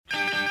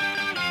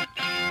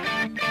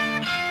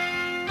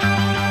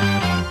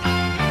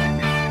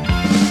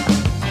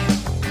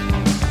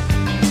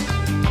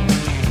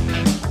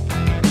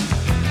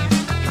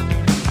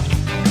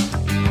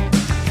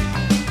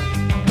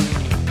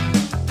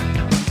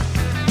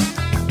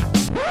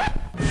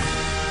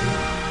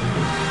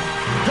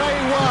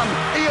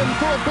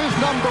to Abyss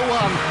number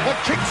one. A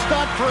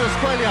kickstart for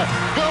Australia.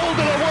 Gold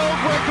and a world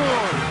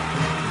record.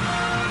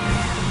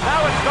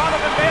 Now it's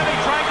Donovan Bailey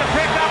trying to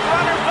pick up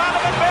runners.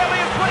 Donovan Bailey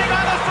is putting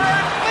on a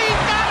third.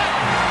 He's got it!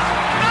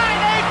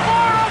 9.84,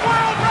 a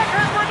world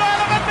record for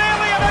Donovan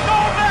Bailey and a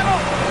gold medal.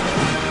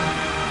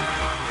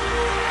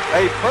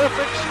 A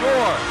perfect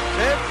score.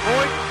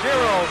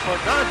 10.0 for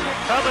Nadia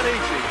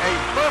Comaneci. A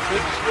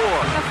perfect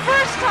score. The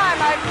first time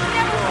I've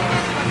never seen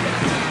anyone get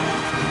it.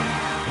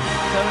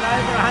 So in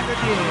over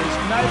 100 years,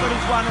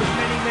 nobody's won as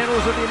many medals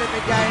at the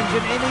Olympic Games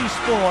in any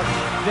sport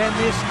than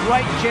this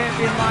great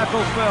champion, Michael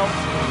Phelps.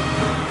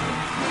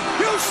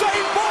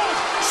 Usain Bolt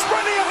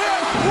sprinting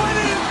ahead,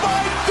 winning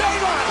by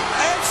daylight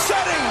and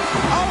setting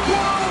a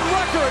world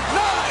record,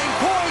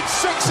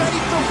 9.68.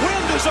 The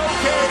wind is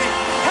okay.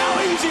 How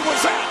easy was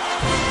that?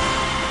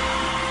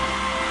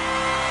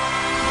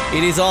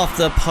 It is Off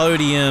the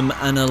Podium,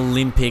 an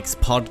Olympics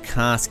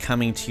podcast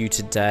coming to you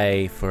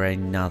today for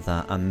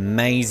another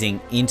amazing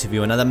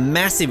interview, another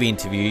massive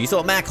interview. You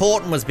thought Mac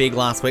Horton was big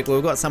last week. Well,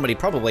 we've got somebody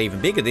probably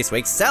even bigger this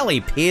week. Sally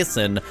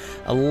Pearson,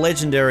 a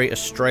legendary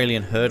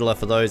Australian hurdler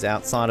for those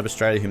outside of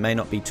Australia who may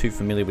not be too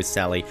familiar with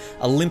Sally.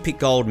 Olympic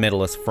gold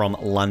medalist from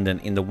London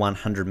in the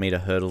 100-metre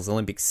hurdles.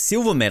 Olympic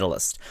silver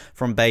medalist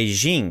from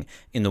Beijing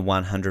in the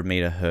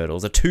 100-metre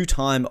hurdles. A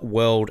two-time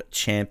world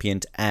champion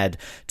to add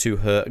to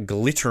her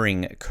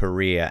glittering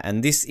career.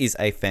 And this is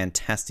a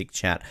fantastic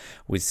chat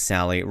with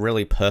Sally,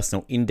 really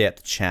personal,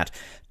 in-depth chat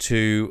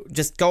to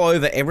just go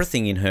over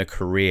everything in her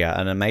career,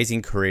 an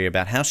amazing career,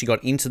 about how she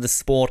got into the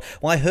sport,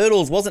 why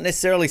hurdles wasn't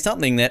necessarily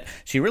something that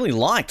she really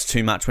liked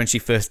too much when she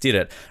first did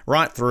it,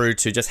 right through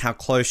to just how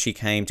close she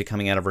came to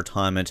coming out of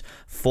retirement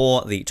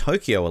for the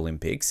Tokyo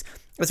Olympics,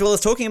 as well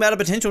as talking about a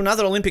potential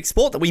another Olympic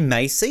sport that we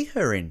may see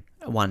her in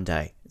one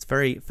day. It's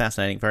very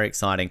fascinating, very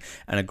exciting,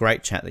 and a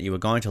great chat that you are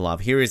going to love.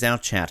 Here is our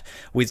chat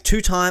with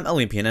two-time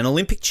Olympian and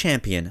Olympic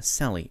champion,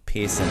 Sally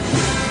Pearson.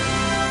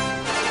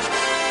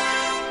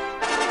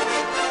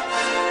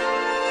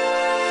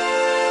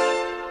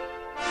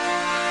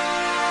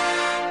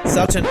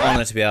 Such an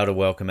honour to be able to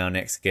welcome our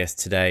next guest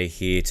today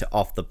here to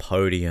Off the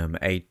Podium,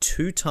 a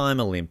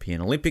two-time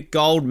Olympian, Olympic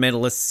gold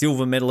medalist,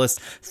 silver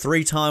medalist,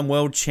 three-time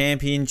world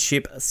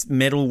championship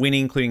medal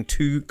winning, including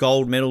 2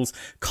 gold medals,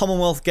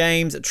 Commonwealth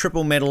Games,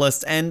 triple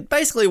medalist, and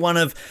basically one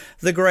of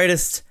the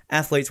greatest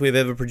athletes we've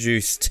ever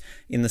produced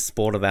in the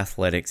sport of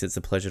athletics. It's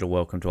a pleasure to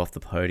welcome to Off the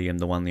Podium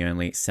the one, the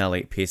only,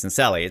 Sally Pearson.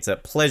 Sally, it's a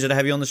pleasure to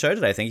have you on the show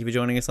today. Thank you for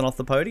joining us on Off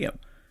the Podium.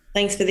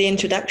 Thanks for the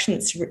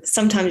introduction.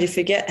 Sometimes you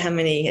forget how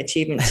many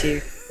achievements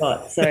you've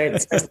got, so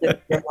it's just to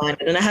be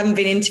reminded. And I haven't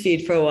been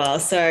interviewed for a while,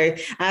 so I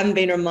haven't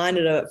been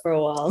reminded of it for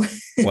a while.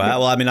 Wow.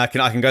 Well, I mean, I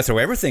can go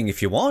through everything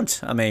if you want.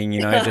 I mean,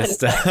 you know,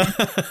 just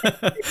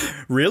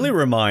really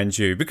remind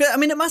you. Because, I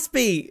mean, it must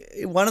be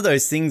one of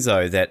those things,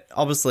 though, that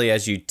obviously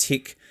as you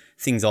tick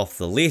things off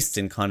the list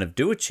and kind of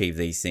do achieve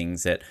these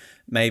things, that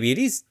maybe it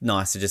is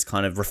nice to just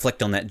kind of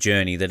reflect on that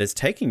journey that has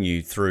taken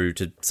you through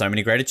to so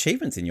many great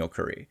achievements in your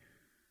career.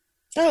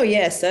 Oh,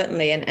 yeah,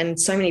 certainly. And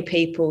so many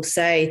people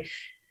say,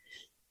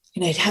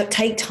 you know,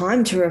 take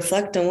time to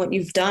reflect on what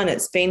you've done.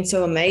 It's been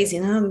so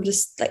amazing. And I'm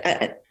just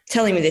like,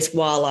 telling me this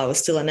while I was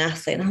still an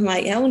athlete. And I'm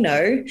like, hell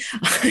no,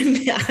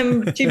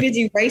 I'm too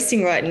busy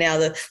racing right now.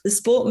 The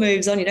sport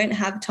moves on. You don't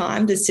have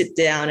time to sit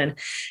down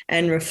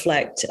and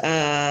reflect.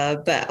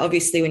 But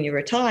obviously when you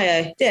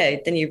retire,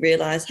 then you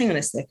realize, hang on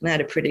a second, I had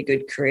a pretty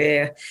good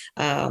career.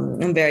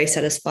 I'm very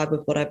satisfied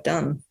with what I've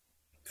done.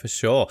 For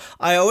sure.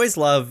 I always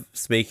love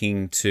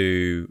speaking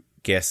to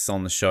guests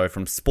on the show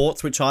from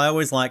sports, which I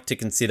always like to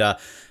consider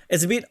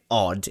as a bit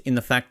odd in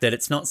the fact that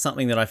it's not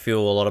something that I feel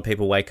a lot of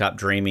people wake up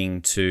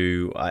dreaming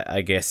to, I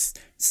guess,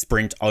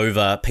 sprint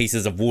over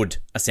pieces of wood,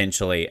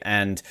 essentially.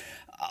 And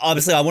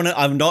obviously, I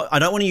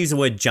don't want to use the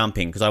word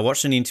jumping, because I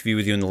watched an interview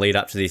with you in the lead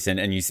up to this,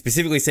 and you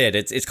specifically said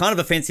it's kind of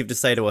offensive to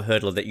say to a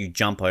hurdler that you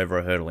jump over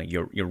a hurdle.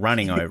 You're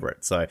running over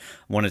it. So I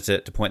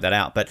wanted to point that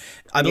out. But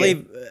I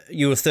believe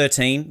you were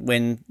 13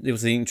 when it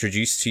was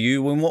introduced to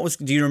you.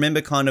 Do you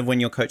remember kind of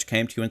when your coach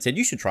came to you and said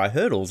you should try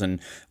hurdles,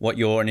 and what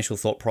your initial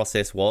thought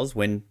process was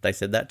when they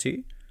said that to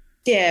you?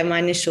 Yeah, my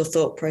initial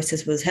thought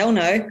process was, hell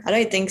no, I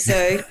don't think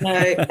so. No,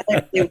 I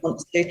don't really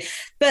want to.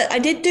 But I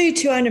did do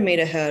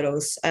 200-metre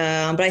hurdles,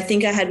 but I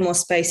think I had more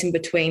space in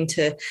between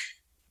to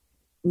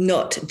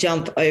not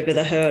jump over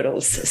the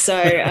hurdles. So,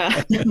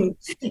 I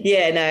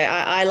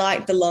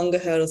liked the longer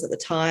hurdles at the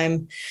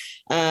time.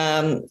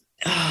 I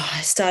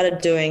started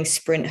doing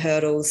sprint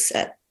hurdles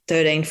at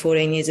 13,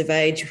 14 years of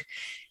age,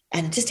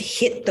 and just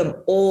hit them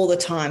all the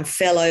time,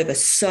 fell over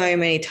so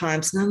many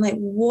times. And I'm like,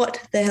 what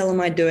the hell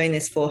am I doing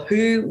this for?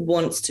 Who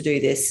wants to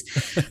do this?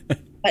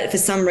 But for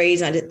some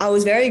reason, I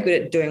was very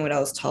good at doing what I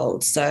was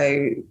told.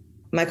 So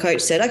my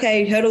coach said,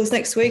 okay, hurdles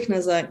next week. And I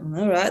was like,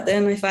 all right,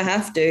 then if I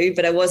have to.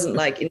 But I wasn't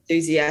like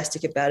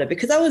enthusiastic about it,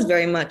 because I was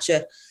very much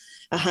a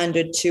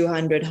 100,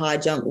 200, high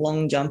jump,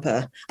 long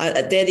jumper.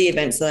 They're the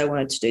events that I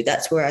wanted to do.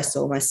 That's where I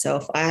saw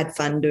myself. I had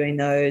fun doing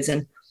those.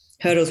 And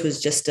hurdles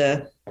was just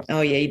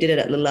you did it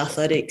at Little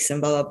Athletics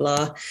and blah, blah,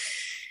 blah.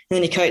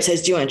 then your coach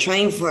says, do you want to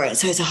train for it?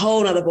 So it's a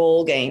whole other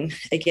ball game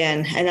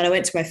again. And then I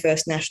went to my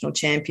first national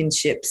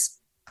championships,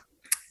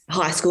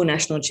 high school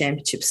national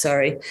championships,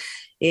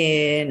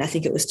 in I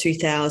think it was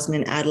 2000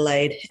 in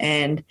Adelaide,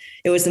 and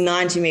it was the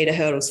 90-meter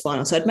hurdles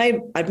final. So I'd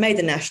made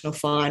the national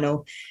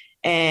final,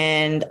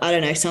 and I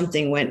don't know,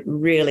 something went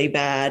really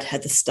bad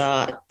at the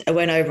start. I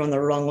went over on the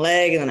wrong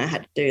leg, and then I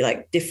had to do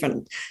like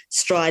different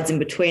strides in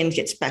between to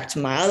get back to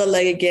my other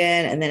leg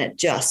again, and then it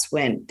just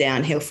went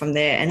downhill from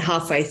there. And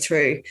halfway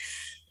through,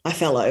 I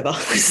fell over.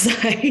 So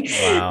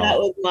That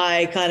was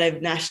my kind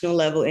of national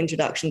level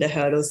introduction to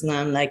hurdles. And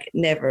I'm like,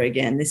 never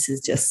again. This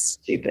is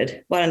just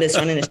stupid. Why don't I just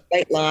run in a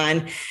straight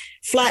line,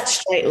 flat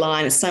straight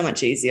line? It's so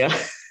much easier.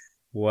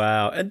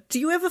 Wow. And do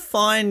you ever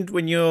find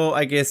when you're,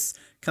 I guess,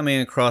 coming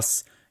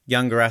across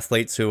younger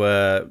athletes who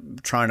are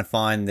trying to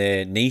find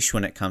their niche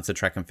when it comes to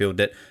track and field,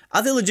 that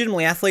are there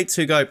legitimately athletes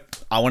who go,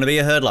 I want to be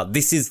a hurdler,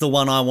 this is the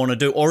one I want to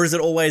do? Or is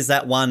it always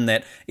that one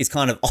that is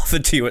kind of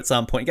offered to you at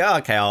some point? You go,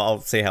 okay,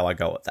 I'll see how I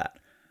go with that.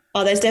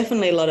 Oh, there's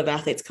definitely a lot of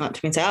athletes come to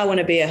me and say, I want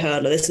to be a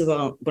hurdler. This is what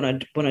I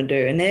want to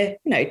do. And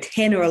they're,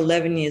 10 or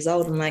 11 years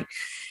old. I'm like,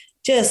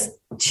 just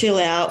chill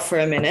out for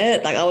a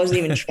minute. Like, I wasn't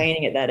even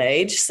training at that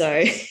age.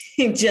 So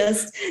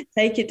just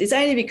take it. It's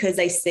only because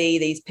they see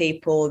these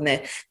people and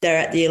they're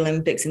at the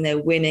Olympics and they're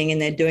winning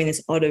and they're doing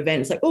this odd event.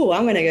 It's like, oh,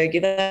 I'm going to go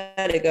give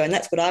that a go. And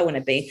that's what I want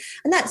to be.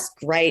 And that's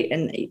great.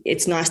 And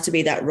it's nice to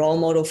be that role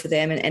model for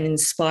them and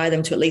inspire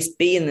them to at least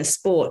be in the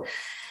sport.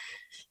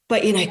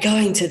 But,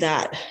 going to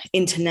that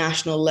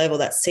international level,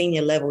 that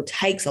senior level,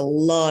 takes a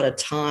lot of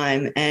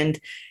time. And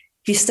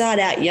if you start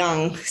out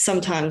young,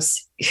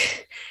 sometimes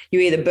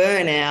you either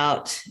burn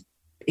out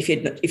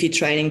if you're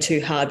training too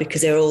hard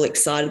because they're all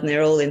excited and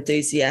they're all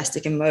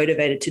enthusiastic and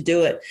motivated to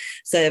do it.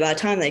 So by the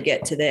time they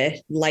get to their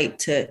late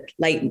to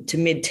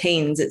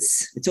mid-teens,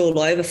 it's all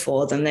over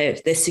for them. They're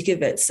sick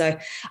of it. So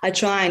I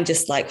try and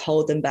just like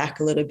hold them back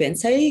a little bit and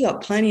say, you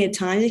got plenty of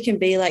time. You can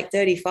be like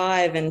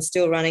 35 and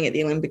still running at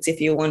the Olympics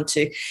if you want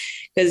to,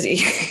 because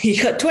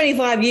you got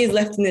 25 years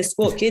left in this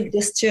sport, kid.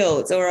 Just chill.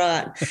 It's all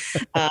right.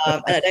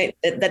 And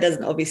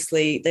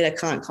they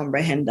can't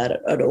comprehend that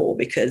at all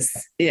because,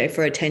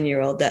 for a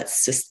 10-year-old,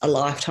 that's just a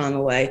lifetime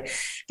away,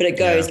 but it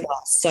goes by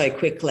so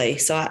quickly.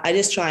 So I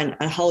just try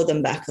and hold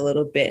them back a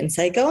little bit and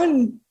say, go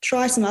and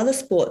try some other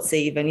sports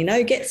even,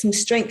 get some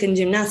strength in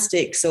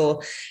gymnastics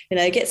or,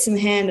 get some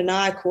hand and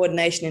eye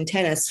coordination in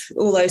tennis,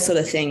 all those sort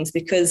of things,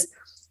 because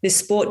this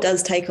sport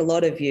does take a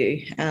lot of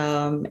you.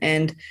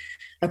 And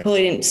I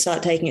probably didn't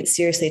start taking it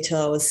seriously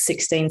till I was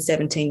 16,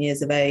 17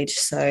 years of age.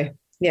 So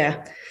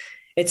yeah,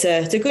 it's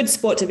a good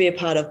sport to be a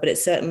part of, but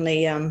it's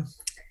certainly,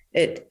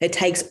 it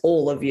takes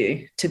all of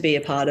you to be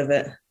a part of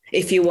it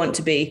if you want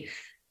to be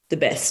the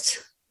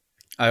best.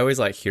 I always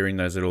like hearing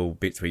those little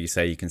bits where you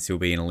say you can still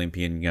be an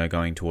Olympian,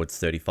 going towards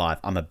 35.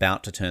 I'm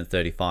about to turn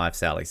 35,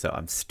 Sally, so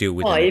I'm still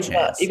within a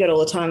chance. You've got all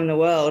the time in the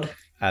world.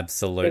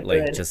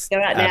 Absolutely. Just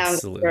go out now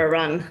and go for a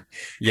run.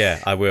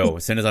 Yeah, I will.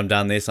 As soon as I'm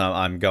done this,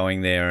 I'm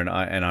going there and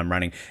I'm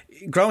running.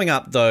 Growing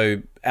up,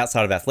 though,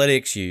 outside of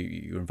athletics,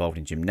 you were involved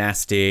in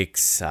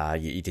gymnastics.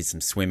 You did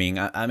some swimming.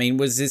 I mean,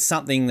 was this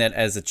something that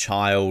as a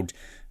child,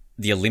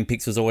 the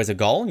Olympics was always a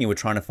goal and you were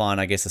trying to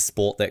find, I guess, a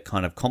sport that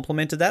kind of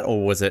complemented that?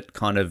 Or was it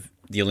kind of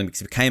the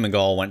Olympics became a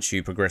goal once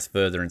you progressed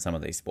further in some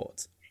of these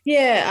sports?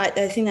 Yeah,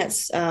 I think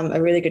that's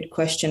a really good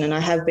question. And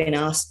I have been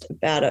asked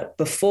about it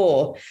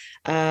before.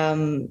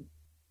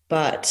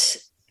 But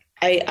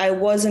I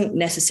wasn't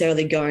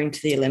necessarily going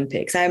to the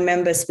Olympics. I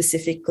remember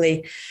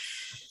specifically,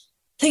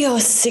 I think I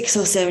was 6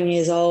 or 7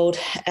 years old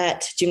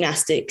at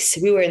gymnastics.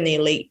 We were in the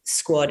elite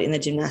squad in the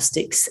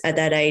gymnastics at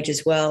that age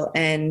as well.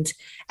 And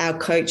our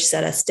coach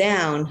sat us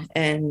down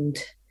and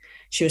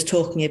she was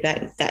talking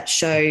about that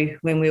show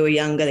when we were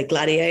younger, the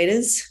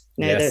Gladiators.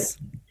 Yes.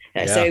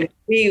 So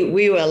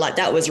we were like,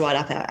 that was right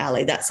up our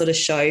alley. That sort of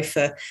show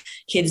for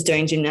kids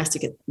doing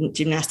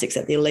gymnastics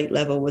at the elite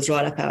level was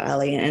right up our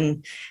alley.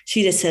 And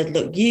she just said,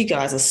 look, you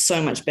guys are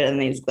so much better than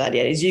these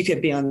gladiators. You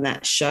could be on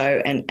that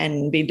show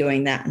and be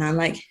doing that. And I'm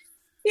like,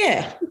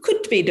 yeah, we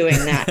could be doing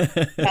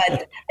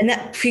that.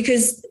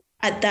 Because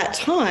at that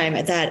time,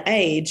 at that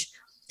age,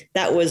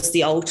 that was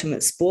the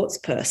ultimate sports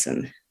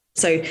person.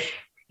 So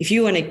if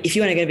you want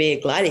to be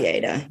a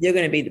gladiator, you're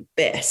going to be the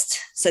best.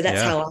 So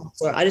that's how I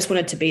saw it. I just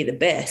wanted to be the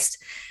best.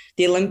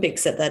 The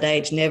Olympics at that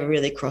age never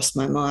really crossed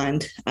my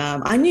mind.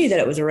 I knew that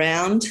it was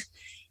around,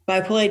 but I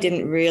probably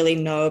didn't really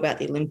know about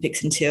the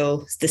Olympics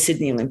until the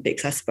Sydney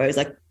Olympics, I suppose.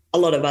 Like a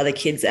lot of other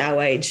kids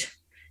our age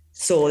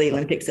saw the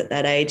Olympics at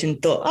that age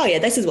and thought, oh yeah,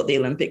 this is what the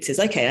Olympics is.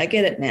 Okay, I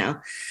get it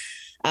now.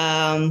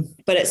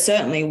 But it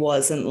certainly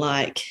wasn't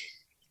like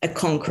a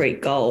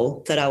concrete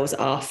goal that I was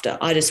after.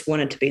 I just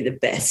wanted to be the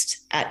best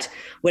at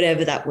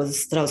whatever that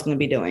was that I was going to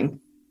be doing.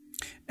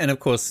 And of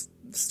course,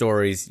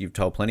 stories you've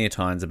told plenty of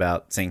times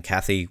about seeing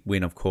Kathy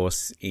win, of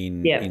course,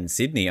 in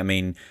Sydney. I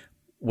mean,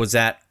 was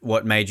that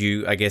what made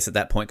you, I guess, at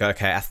that point go,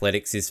 okay,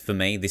 athletics is for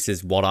me, this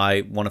is what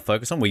I want to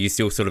focus on? Were you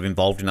still sort of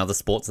involved in other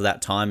sports at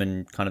that time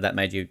and kind of that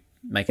made you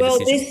make a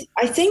decision?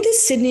 I think the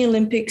Sydney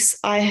Olympics,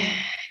 I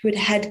would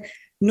had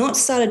not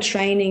started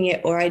training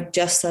it, or I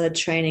just started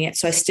training it.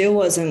 So I still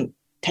wasn't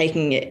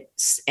taking it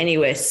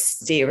anywhere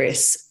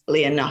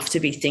seriously enough to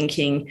be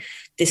thinking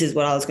this is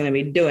what I was going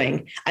to be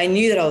doing. I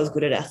knew that I was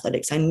good at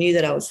athletics. I knew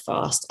that I was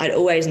fast. I'd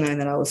always known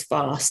that I was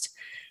fast,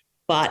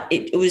 but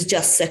it was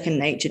just second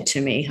nature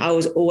to me. I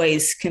was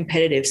always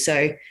competitive.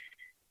 So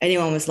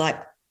anyone was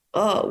like,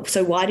 oh,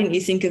 so why didn't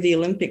you think of the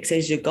Olympics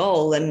as your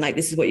goal? And like,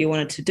 this is what you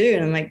wanted to do.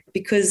 And I'm like,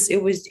 because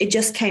it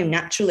just came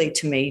naturally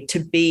to me to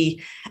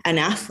be an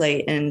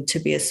athlete and to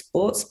be a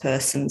sports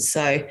person.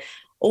 So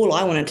all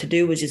I wanted to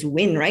do was just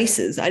win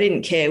races. I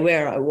didn't care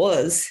where I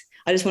was.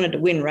 I just wanted to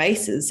win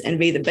races and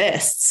be the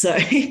best. So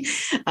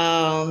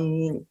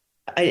the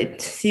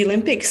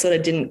Olympics sort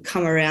of didn't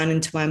come around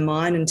into my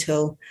mind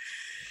until,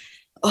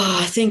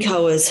 I think I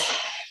was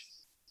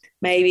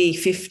maybe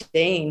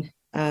 15,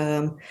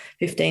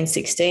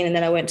 16. And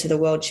then I went to the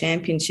World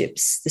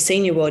Championships, the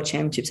Senior World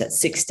Championships at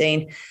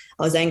 16.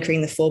 I was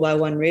anchoring the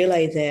 4x1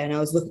 relay there, and I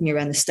was looking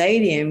around the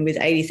stadium with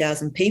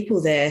 80,000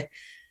 people there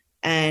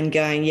and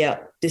going, yeah,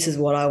 this is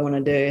what I want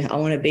to do. I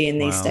want to be in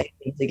these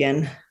stadiums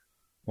again.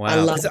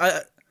 Wow.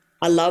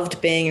 I loved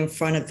being in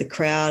front of the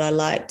crowd. I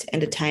liked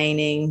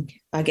entertaining,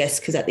 I guess,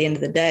 because at the end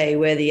of the day,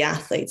 we're the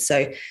athletes.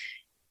 So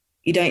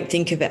you don't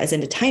think of it as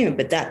entertainment,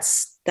 but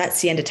that's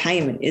the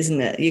entertainment, isn't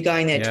it? You're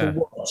going there to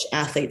watch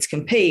athletes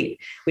compete,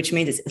 which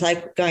means it's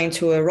like going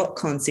to a rock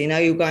concert.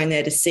 You're going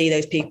there to see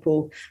those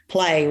people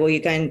play, or you're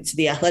going to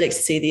the athletics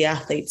to see the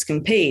athletes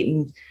compete.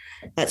 And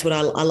that's what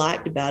I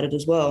liked about it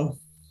as well.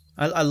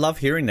 I love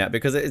hearing that,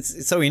 because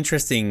it's so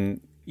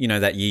interesting,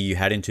 that year you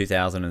had in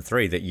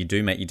 2003 that you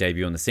do make your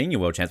debut on the Senior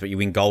World Champs, but you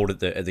win gold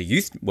at the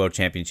Youth World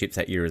Championships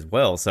that year as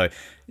well. So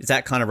does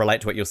that kind of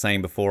relate to what you're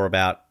saying before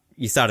about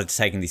you started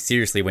taking this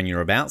seriously when you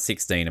were about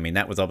 16? I mean,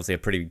 that was obviously a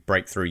pretty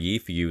breakthrough year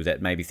for you,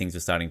 that maybe things were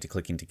starting to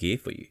click into gear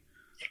for you.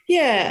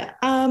 Yeah,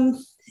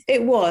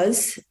 it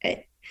was.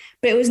 But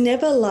it was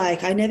never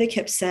like, I never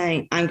kept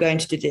saying, I'm going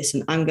to do this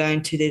and I'm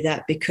going to do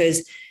that,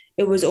 because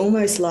it was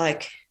almost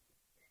like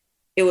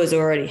it was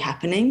already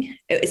happening.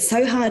 It's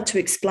so hard to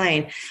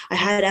explain. I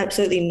had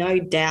absolutely no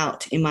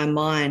doubt in my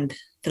mind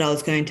that I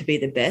was going to be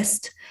the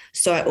best.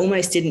 So I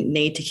almost didn't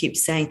need to keep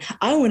saying,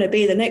 I want to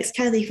be the next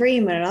Kathy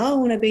Freeman, and I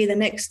want to be the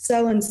next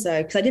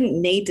so-and-so, because I didn't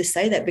need to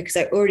say that, because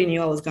I already knew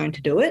I was going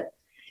to do it.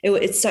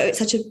 It's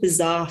such a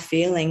bizarre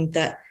feeling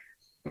that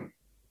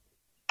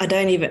I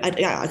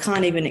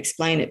can't even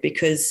explain it,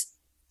 because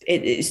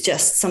it's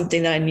just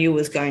something that I knew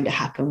was going to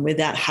happen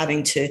without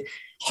having to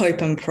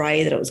hope and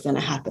pray that it was going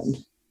to happen.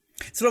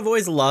 So what I've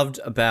always loved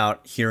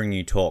about hearing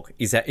you talk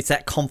is that it's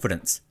that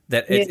confidence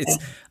that it's,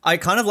 I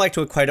kind of like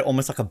to equate it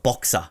almost like a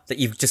boxer, that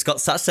you've just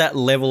got such that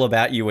level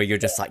about you where you're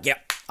just like,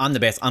 yep, I'm the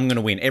best, I'm going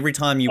to win. Every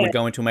time you would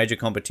go into a major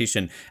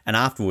competition and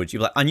afterwards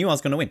you're like, I knew I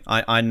was going to win.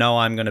 I know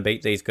I'm going to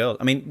beat these girls.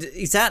 I mean,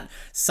 is that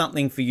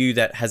something for you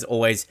that has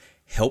always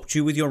helped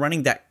you with your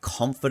running, that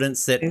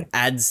confidence that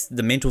adds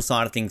the mental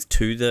side of things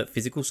to the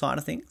physical side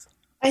of things?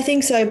 I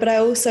think so, but I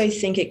also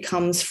think it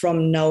comes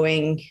from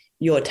knowing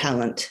your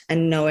talent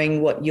and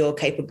knowing what you're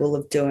capable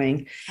of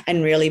doing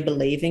and really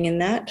believing in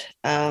that.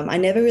 I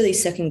never really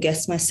second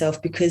guessed myself,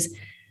 because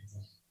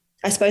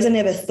I suppose I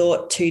never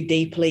thought too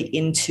deeply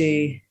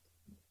into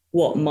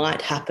what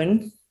might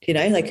happen,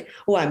 like,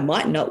 oh, I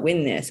might not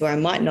win this or I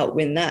might not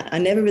win that. I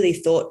never really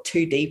thought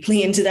too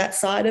deeply into that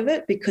side of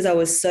it, because I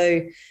was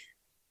so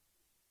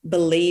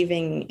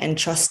believing and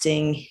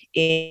trusting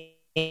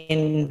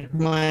in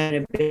my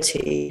own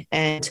ability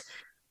and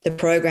the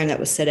program that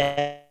was set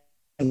out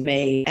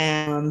me.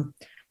 I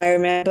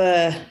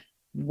remember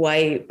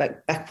way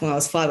back when I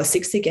was 5 or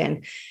 6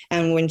 again,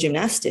 and when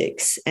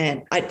gymnastics,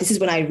 and this is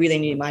when I really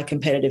knew my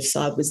competitive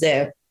side was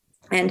there.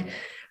 And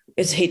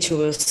the teacher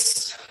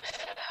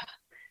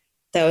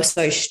they were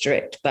so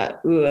strict, but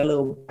we were a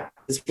little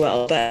as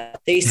well. But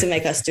they used to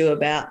make us do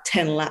about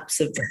 10 laps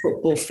of the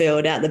football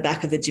field out the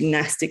back of the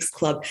gymnastics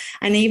club.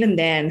 And even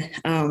then,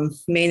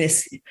 me and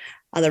this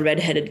other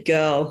redheaded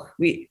girl,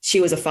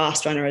 she was a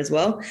fast runner as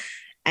well.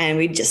 And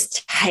we'd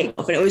just take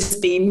off, and it would just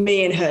be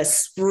me and her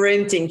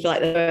sprinting for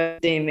like the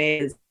 15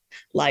 meters,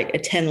 like a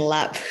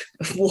 10-lap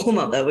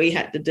warm-up that we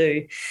had to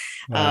do.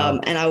 Wow.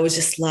 And I was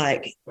just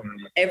like,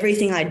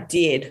 everything I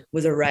did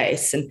was a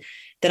race. And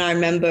then I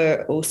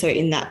remember also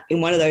in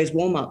one of those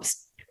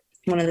warm-ups,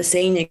 one of the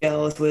senior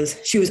girls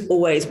she was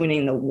always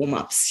winning the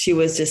warm-ups. She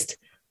was just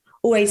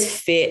always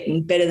fit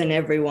and better than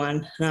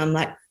everyone. And I'm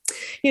like,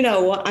 you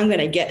know what, I'm going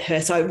to get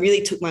her. So I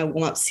really took my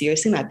warm-up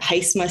seriously, and I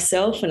paced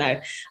myself, and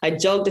I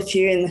jogged a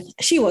few, and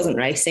she wasn't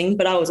racing,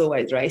 but I was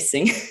always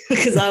racing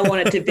because I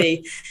wanted to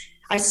be.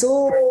 I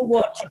saw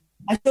what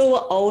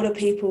older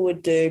people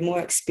would do, more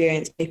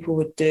experienced people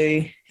would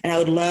do, and I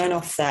would learn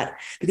off that,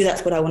 because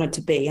that's what I wanted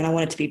to be, and I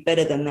wanted to be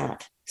better than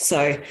that.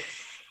 So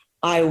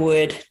I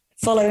would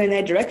follow in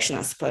their direction,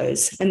 I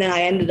suppose. And then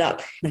I ended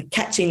up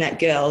catching that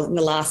girl in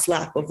the last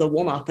lap of the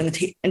warm-up, and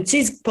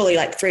she's probably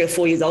like 3 or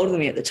 4 years older than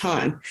me at the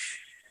time.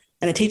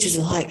 And the teachers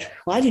are like,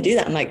 why did you do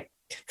that? I'm like,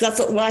 That's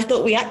what I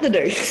thought we had to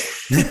do.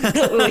 I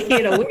thought we were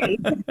here to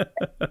win.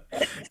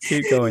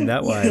 Keep going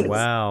that way.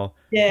 Wow.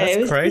 Yeah,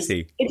 that's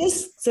crazy. It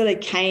just sort of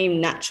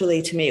came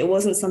naturally to me. It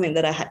wasn't something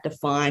that I had to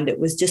find. It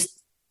was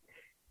just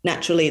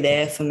naturally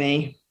there for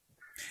me.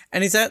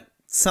 And is that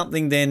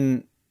something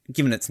then,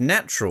 given it's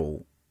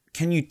natural,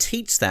 can you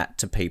teach that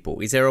to people?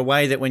 Is there a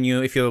way that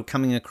if you're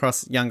coming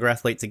across younger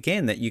athletes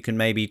again, that you can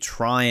maybe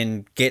try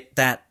and get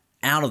that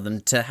out of them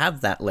to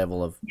have that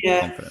level of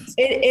confidence?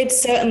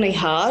 It's certainly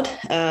hard,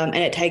 and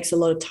it takes a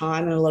lot of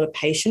time and a lot of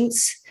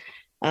patience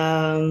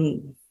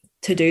to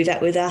do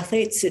that with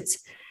athletes.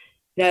 It's,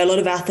 a lot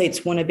of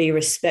athletes want to be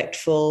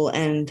respectful,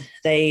 and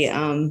they,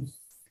 I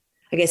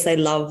guess, they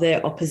love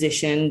their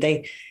opposition.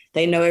 They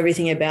know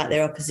everything about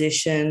their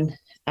opposition.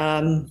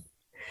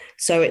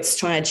 So it's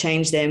trying to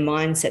change their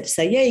mindset to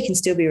say, yeah, you can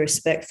still be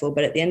respectful,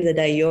 but at the end of the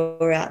day,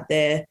 you're out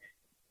there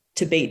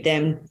to beat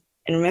them.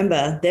 And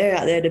remember, they're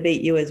out there to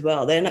beat you as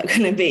well. They're not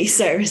going to be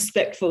so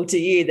respectful to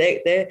you.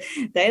 They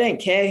don't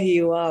care who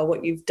you are,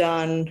 what you've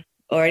done,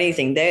 or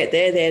anything. They're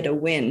there to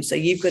win. So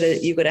you've got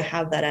to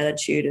have that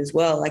attitude as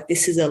well. Like,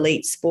 this is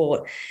elite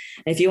sport,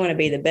 and if you want to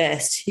be the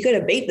best, you got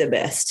to beat the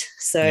best.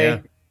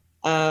 So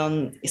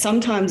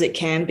sometimes it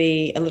can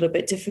be a little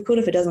bit difficult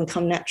if it doesn't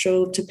come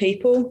natural to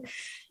people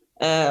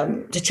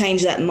to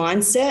change that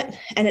mindset,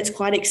 and it's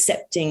quite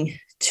accepting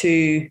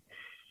to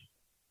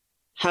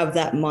have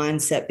that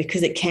mindset,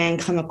 because it can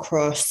come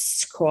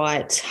across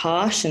quite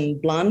harsh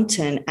and blunt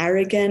and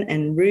arrogant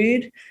and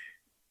rude.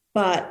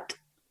 But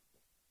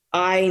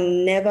I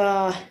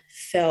never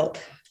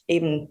felt,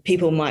 even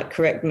people might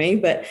correct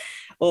me,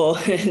 or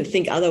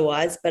think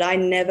otherwise, but I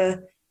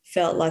never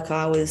felt like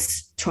I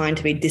was trying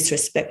to be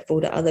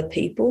disrespectful to other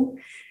people,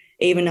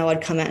 even though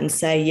I'd come out and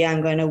say, yeah,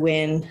 I'm going to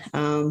win.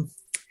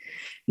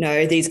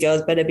 No, these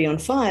girls better be on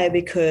fire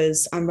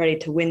because I'm ready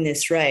to win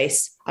this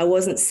race. I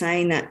wasn't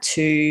saying that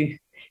to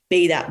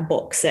be that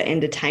boxer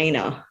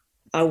entertainer.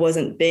 I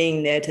wasn't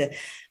being there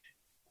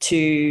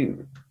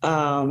to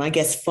I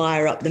guess,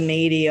 fire up the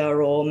media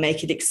or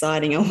make it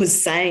exciting. I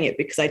was saying it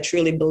because I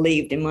truly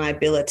believed in my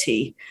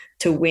ability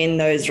to win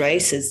those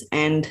races.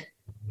 And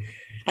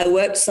I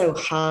worked so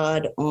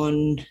hard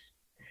on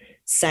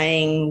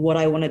saying what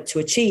I wanted to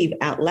achieve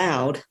out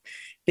loud,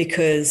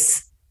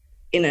 because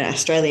in an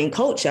Australian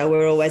culture,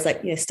 we're always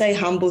like, stay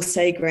humble,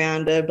 stay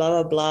grounded,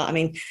 blah, blah, blah. I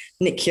mean,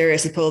 Nick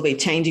Kyrgios is probably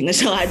changing the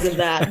tides of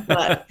that,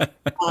 but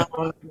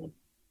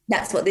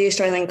that's what the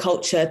Australian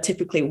culture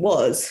typically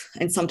was,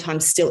 and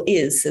sometimes still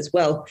is as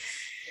well.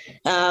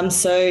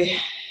 So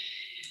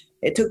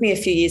it took me a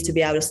few years to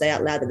be able to say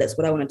out loud that that's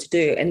what I wanted to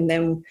do. And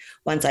then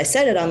once I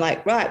said it, I'm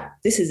like, right,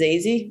 this is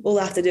easy. All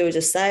I have to do is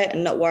just say it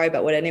and not worry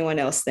about what anyone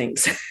else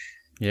thinks.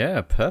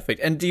 Yeah,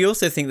 perfect. And do you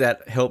also think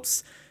that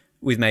helps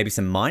with maybe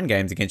some mind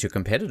games against your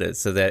competitors,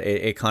 so that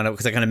it kind of,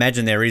 because I can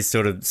imagine there is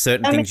sort of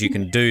certain things you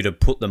can do to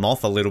put them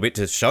off a little bit,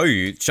 to show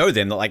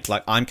them that like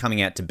I'm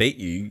coming out to beat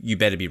you, you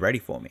better be ready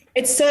for me.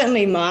 It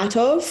certainly might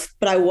have,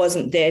 but I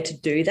wasn't there to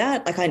do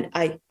that.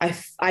 Like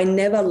I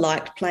never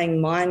liked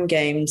playing mind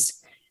games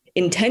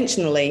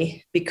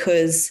intentionally,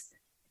 because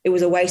it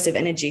was a waste of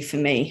energy for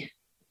me.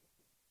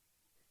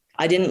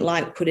 I didn't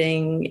like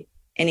putting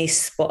any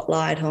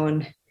spotlight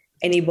on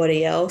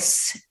anybody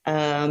else.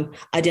 I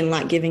didn't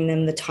like giving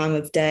them the time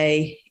of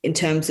day in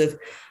terms of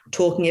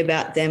talking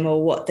about them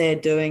or what they're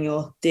doing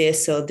or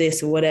this or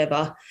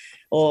whatever,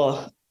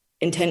 or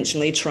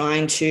intentionally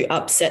trying to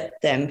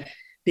upset them,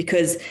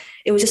 because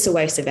it was just a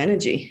waste of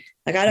energy.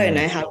 Like, I don't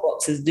know how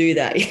boxers do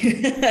that.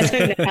 I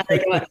don't know how they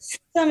do it.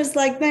 So I'm just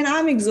like, man,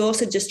 I'm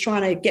exhausted just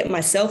trying to get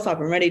myself up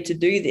and ready to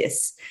do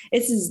this.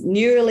 This is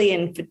neurally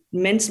and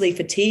mentally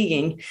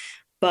fatiguing,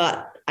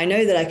 but I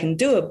know that I can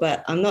do it,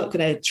 but I'm not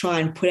going to try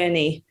and put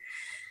any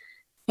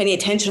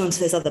attention onto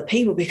those other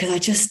people, because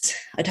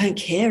I don't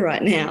care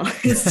right now.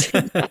 It's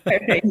too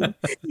tiring.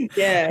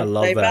 Yeah. I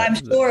love that. But I'm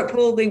sure it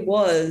probably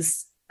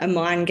was a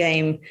mind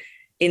game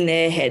in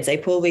their heads. They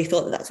probably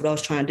thought that that's what I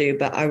was trying to do,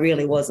 but I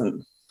really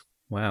wasn't.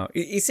 Wow.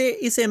 Is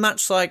there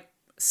much like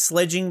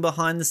sledging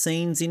behind the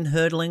scenes in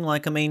hurdling?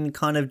 Like, I mean,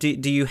 kind of, do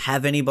you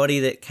have anybody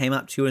that came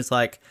up to you and is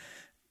like,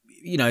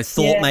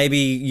 thought maybe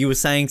you were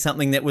saying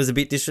something that was a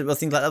bit disrespectful,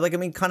 things like that? Like, I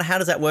mean, kind of, how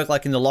does that work,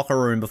 like in the locker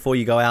room before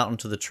you go out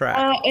onto the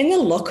track? In the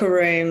locker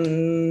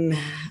room,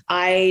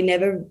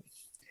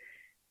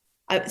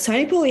 it's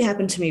only probably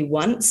happened to me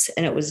once,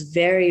 and it was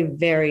very,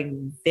 very,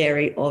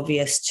 very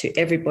obvious to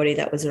everybody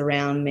that was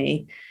around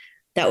me.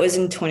 That was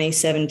in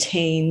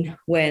 2017,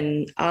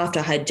 when after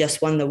I had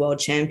just won the World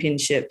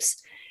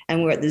Championships, and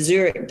we were at the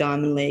Zurich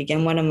Diamond League,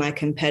 and one of my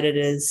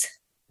competitors,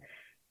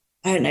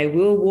 I don't know,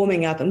 we were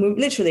warming up, and we were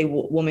literally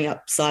warming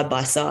up side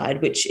by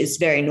side, which is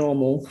very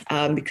normal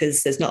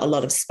because there's not a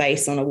lot of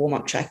space on a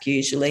warm-up track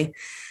usually. So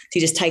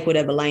you just take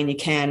whatever lane you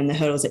can and the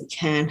hurdles that you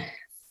can.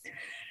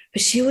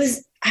 But she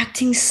was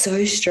acting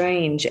so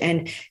strange,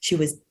 and she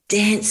was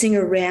dancing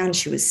around.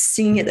 She was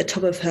singing at the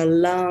top of her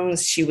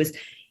lungs. She was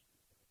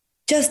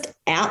just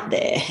out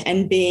there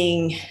and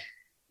being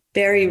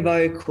very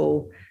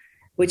vocal,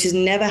 which has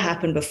never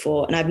happened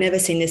before. And I've never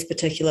seen this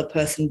particular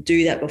person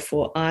do that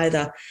before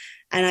either.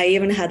 And I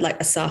even had like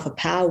Asafa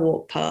Power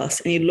walk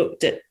past, and he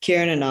looked at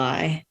Kieran and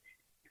I,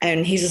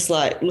 and he's just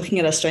like looking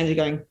at a stranger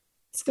going,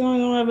 what's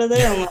going on over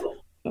there? I'm like,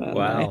 oh,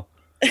 Wow.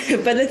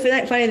 But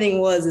the funny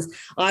thing is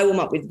I warm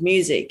up with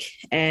music,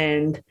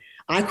 and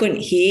I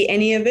couldn't hear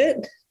any of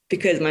it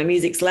because my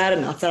music's loud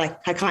enough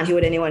that I can't hear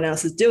what anyone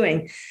else is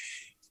doing.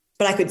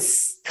 But I could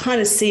kind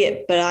of see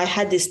it. But I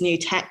had this new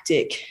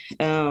tactic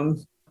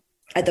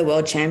at the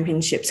World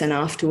Championships and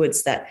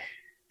afterwards that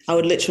I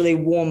would literally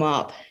warm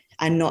up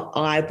and not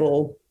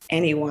eyeball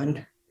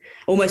anyone.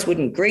 Almost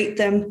wouldn't greet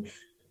them.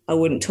 I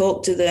wouldn't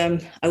talk to them.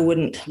 I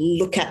wouldn't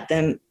look at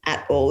them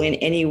at all in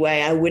any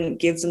way. I wouldn't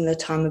give them the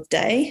time of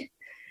day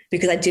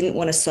because I didn't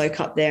want to soak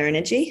up their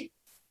energy.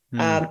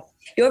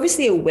 You're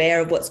obviously aware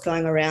of what's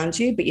going around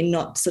you, but you're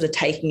not sort of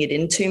taking it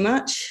in too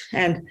much.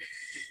 And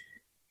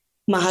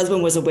my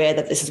husband was aware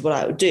that this is what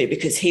I would do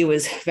because he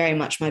was very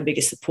much my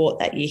biggest support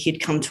that year. He'd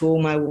come to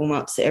all my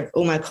warm-ups,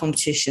 all my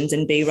competitions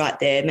and be right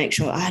there, make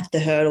sure I had the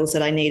hurdles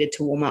that I needed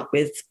to warm up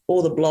with,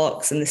 all the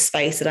blocks and the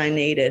space that I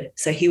needed.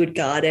 So he would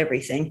guard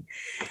everything.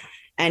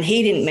 And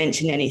he didn't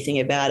mention anything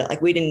about it.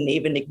 Like we didn't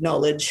even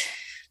acknowledge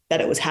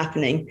that it was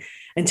happening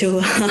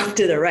until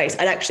after the race.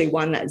 I'd actually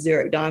won that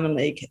Zurich Diamond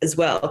League as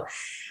well.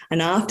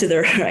 And after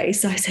the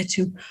race, I said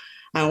to him,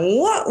 and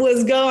what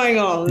was going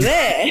on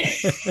there?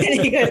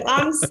 And he goes,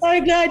 I'm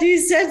so glad you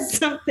said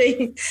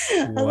something.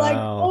 I was like,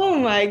 oh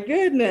my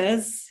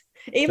goodness.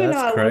 Even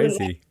That's though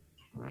crazy.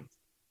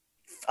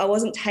 I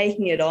wasn't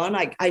taking it on,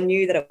 I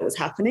knew that it was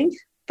happening,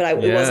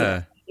 but it wasn't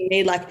affecting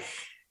me like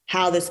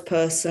how this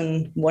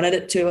person wanted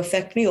it to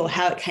affect me or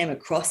how it came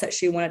across that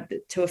she wanted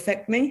it to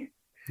affect me.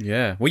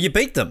 Yeah. Well, you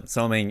beat them.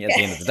 So, I mean, at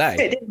the end of the day,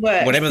 it didn't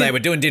work. Whatever they were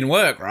doing didn't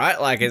work, right?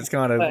 Like it's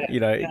kind of,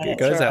 it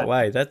goes that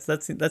way. That's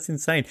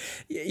insane.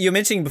 You were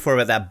mentioning before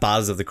about that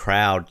buzz of the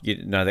crowd,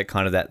 that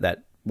kind of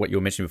that what you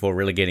were mentioning before,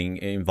 really getting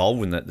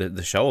involved in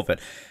the show of it.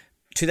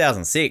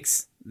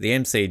 2006, the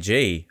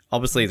MCG,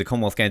 obviously the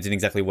Commonwealth Games didn't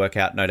exactly work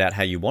out, no doubt,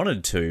 how you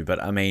wanted to.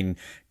 But, I mean,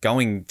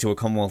 going to a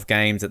Commonwealth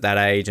Games at that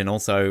age and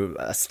also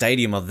a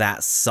stadium of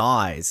that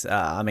size,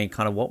 I mean,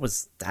 kind of what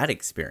was that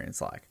experience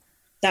like?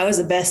 That was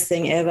the best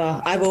thing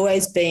ever. I've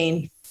always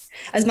been,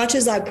 as much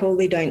as I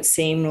probably don't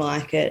seem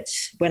like it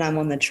when I'm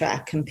on the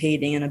track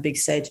competing on a big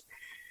stage,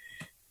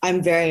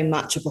 I'm very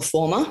much a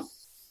performer.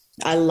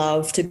 I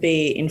love to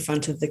be in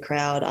front of the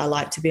crowd. I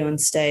like to be on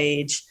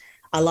stage.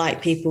 I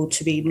like people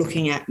to be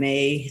looking at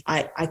me.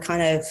 I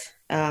kind of,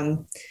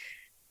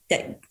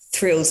 that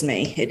thrills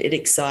me. It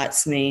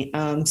excites me.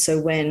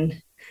 So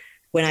when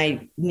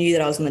I knew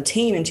that I was on the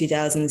team in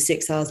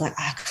 2006, I was like,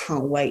 I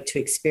can't wait to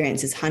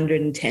experience this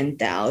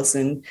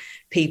 110,000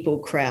 people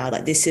crowd.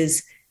 Like this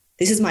is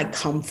my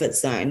comfort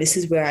zone. This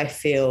is where I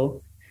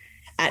feel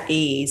at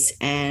ease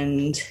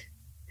and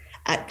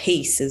at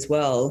peace as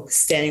well,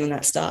 standing on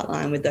that start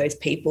line with those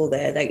people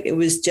there. Like, it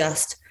was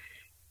just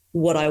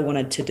what I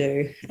wanted to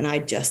do. And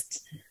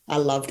I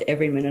loved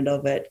every minute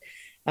of it.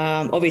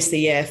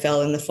 Obviously, I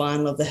fell in the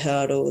final of the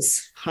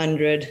hurdles,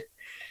 100.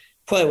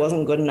 Probably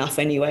wasn't good enough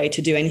anyway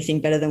to do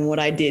anything better than what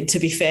I did, to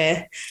be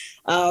fair.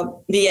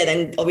 But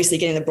then obviously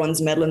getting the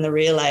bronze medal in the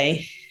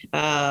relay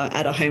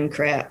at a home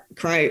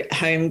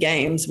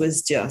games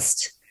was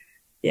just,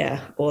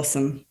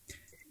 awesome.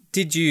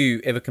 Did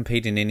you ever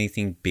compete in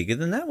anything bigger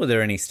than that? Were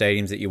there any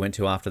stadiums that you went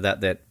to after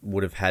that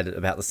would have had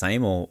about the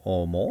same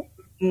or more?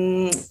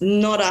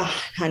 Not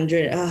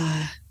 100.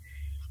 I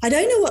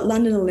don't know what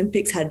London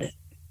Olympics had.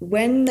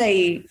 When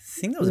I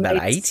think that was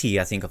about 80,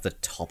 I think, off the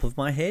top of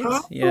my head. I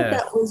thought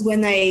that was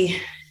when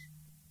I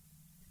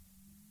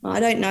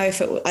don't know.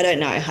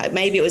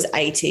 Maybe it was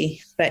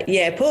 80, but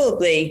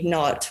probably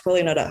not.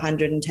 Probably not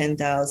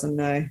 110,000,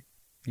 no.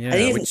 Yeah, I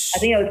think it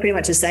was pretty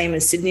much the same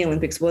as Sydney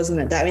Olympics,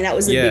 wasn't it? I mean, that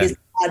was the biggest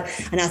crowd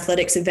an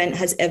athletics event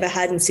has ever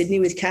had in Sydney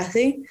with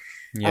Kathy.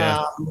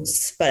 Yeah.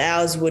 But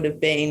ours would have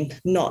been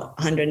not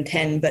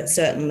 110, but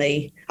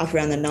certainly up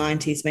around the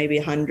 90s, maybe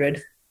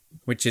 100.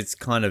 Which is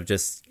kind of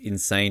just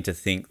insane to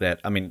think that,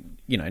 I mean,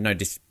 no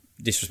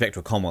disrespect to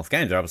a Commonwealth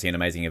Games, they're obviously an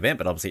amazing event,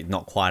 but obviously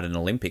not quite an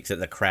Olympics, that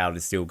the crowd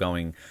is still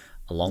going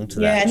along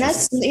to that.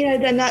 Yeah,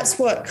 and that's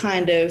what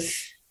kind of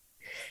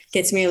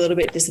gets me a little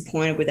bit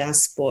disappointed with our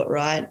sport,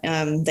 right?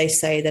 They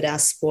say that our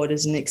sport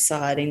isn't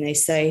exciting. They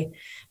say,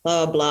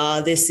 blah,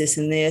 blah, this,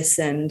 and this,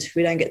 and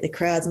we don't get the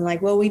crowds. I'm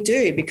like, well, we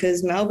do,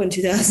 because Melbourne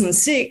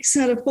 2006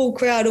 had a full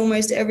crowd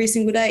almost every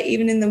single day,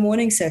 even in the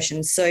morning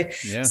sessions. So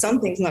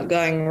something's not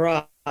going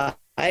right.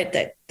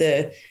 That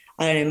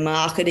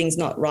marketing's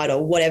not right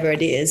or whatever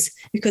it is,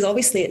 because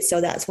obviously it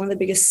sells out. It's one of the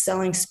biggest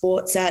selling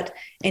sports at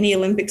any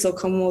Olympics or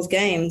Commonwealth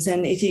Games.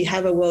 And if you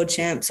have a world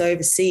champs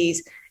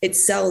overseas, it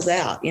sells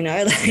out,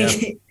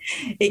 it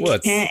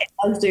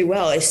does do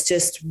well. It's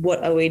just,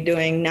 what are we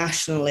doing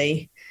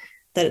nationally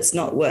that it's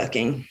not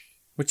working?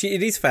 Which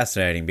it is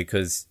fascinating,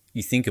 because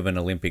you think of an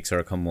Olympics or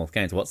a Commonwealth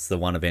Games, what's the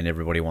one event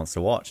everybody wants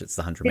to watch? It's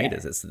the 100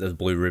 metres. It's the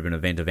blue ribbon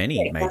event of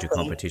any major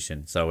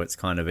competition. So it's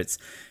kind of, it's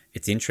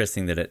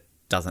interesting that it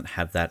doesn't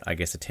have that, I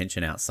guess,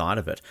 attention outside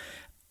of it.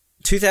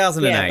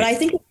 2008. Yeah, but I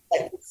think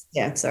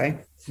Yeah, sorry.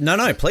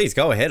 No, please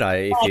go ahead.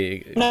 I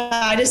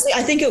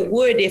think it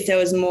would if there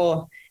was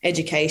more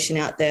education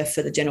out there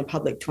for the general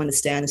public to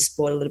understand the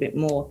sport a little bit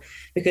more.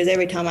 Because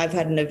every time I've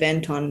had an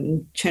event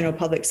on, general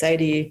public say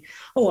to you,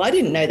 "Oh, I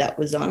didn't know that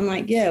was on." I'm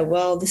like, "Yeah,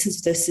 well, this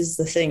is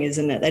the thing,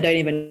 isn't it? They don't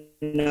even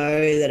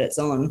know that it's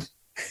on."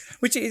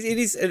 Which it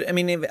is. I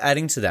mean,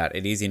 adding to that,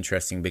 it is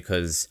interesting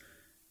because,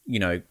 you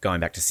know, going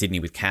back to Sydney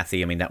with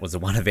Kathy, I mean, that was the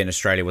one event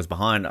Australia was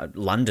behind.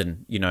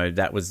 London, you know,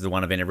 that was the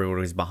one event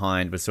everybody was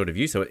behind, was sort of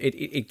you. So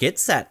it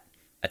gets that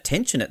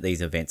attention at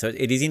these events. So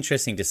it is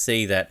interesting to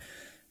see that,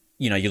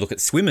 you know, you look at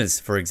swimmers,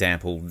 for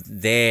example,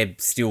 they're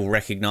still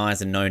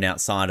recognised and known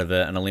outside of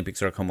an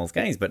Olympics or a Commonwealth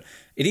Games. But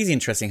it is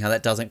interesting how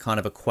that doesn't kind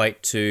of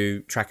equate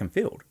to track and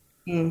field.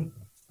 Mm.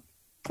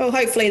 Well,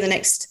 hopefully the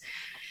next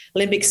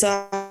Olympic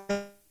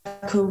cycle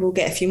we'll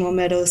get a few more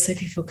medals so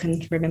people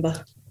can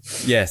remember.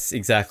 Yes,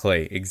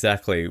 exactly.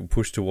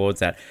 Push towards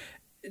that.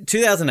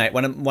 2008,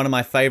 one of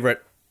my favourite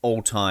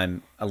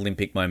all-time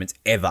Olympic moments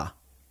ever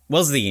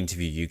was the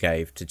interview you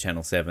gave to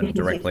Channel 7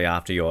 directly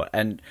after your...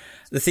 And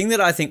the thing that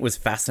I think was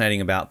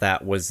fascinating about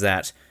that was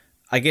that,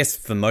 I guess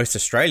for most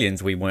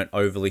Australians, we weren't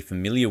overly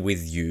familiar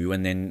with you.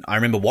 And then I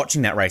remember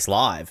watching that race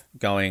live,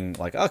 going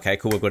like, okay,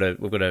 cool, we've got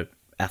a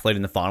athlete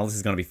in the final, this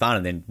is going to be fun.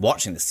 And then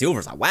watching the silver,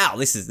 it's like, wow,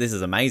 this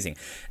is amazing.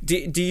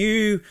 Do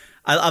you...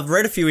 I've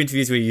read a few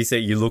interviews where you say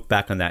you look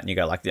back on that and you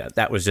go like, yeah,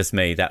 that was just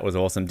me, that was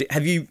awesome.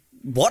 Have you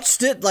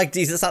watched it? Like,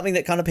 is it something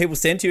that kind of people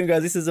send to you and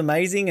go, this is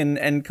amazing,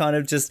 and kind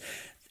of just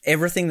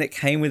everything that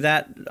came with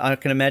that, I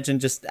can imagine,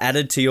 just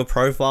added to your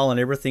profile and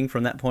everything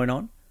from that point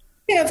on?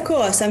 Yeah, of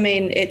course. I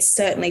mean, it's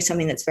certainly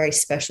something that's very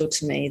special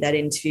to me, that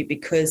interview,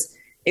 because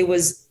it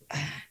was,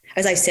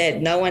 as I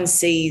said, no one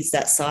sees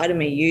that side of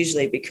me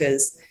usually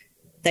because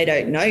they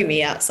don't know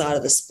me outside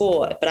of the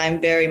sport, but I'm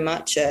very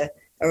much a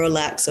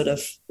relaxed, sort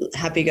of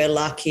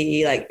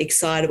happy-go-lucky, like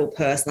excitable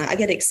person. I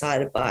get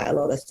excited by a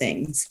lot of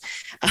things.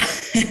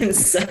 And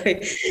so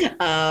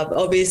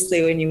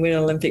obviously when you win an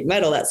Olympic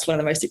medal, that's one of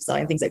the most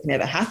exciting things that can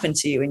ever happen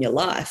to you in your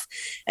life.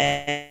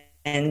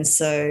 And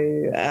so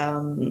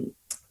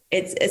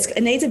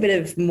it needs a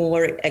bit of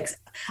more,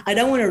 I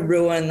don't want to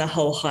ruin the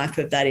whole hype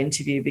of that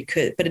interview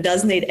but it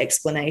does need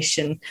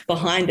explanation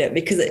behind it,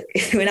 because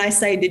when I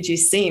say, did you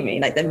see me,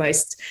 like the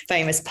most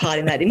famous part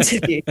in that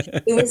interview,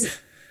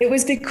 it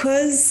was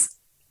because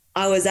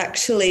I was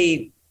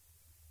actually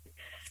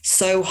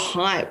so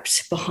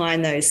hyped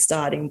behind those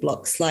starting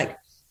blocks. Like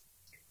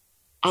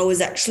I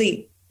was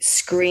actually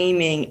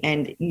screaming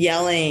and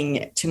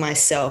yelling to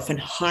myself and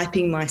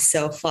hyping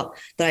myself up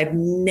that I've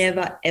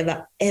never,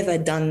 ever, ever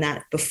done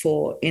that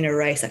before in a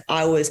race. Like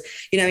I was,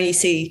 you know, when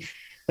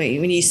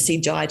you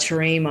see Jai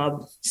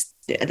Tarimab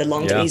at the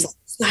long jump, he's like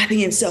slapping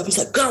himself. He's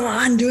like, come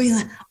on, doing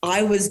that.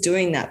 I was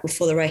doing that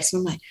before the race. And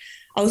I'm like,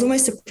 I was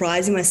almost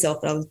surprising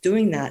myself that I was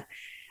doing that.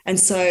 And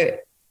so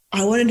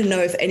I wanted to know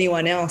if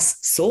anyone else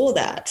saw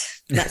that.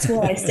 That's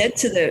why I said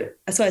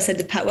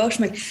to Pat Welsh,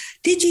 I'm like,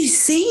 did you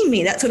see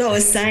me? That's what I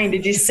was saying.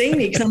 Did you see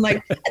me? Because I'm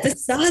like, at the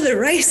start of the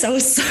race, I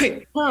was so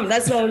pumped.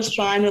 That's what I was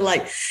trying to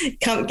like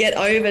get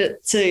over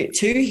to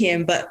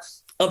him. But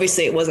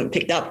obviously it wasn't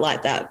picked up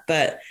like that.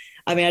 But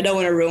I mean, I don't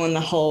want to ruin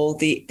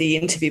the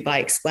interview by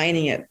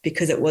explaining it,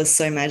 because it was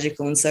so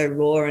magical and so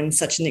raw and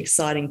such an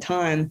exciting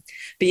time.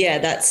 But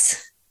yeah,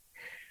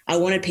 I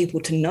wanted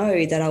people to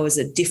know that I was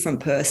a different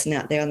person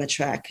out there on the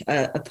track,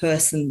 a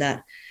person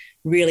that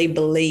really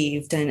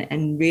believed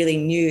and really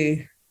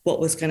knew what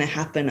was going to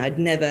happen. I'd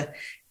never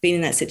been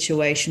in that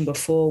situation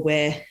before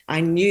where I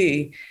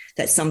knew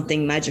that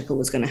something magical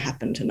was going to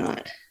happen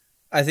tonight.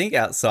 I think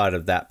outside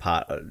of that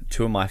part,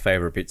 two of my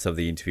favourite bits of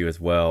the interview as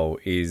well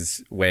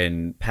is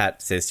when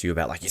Pat says to you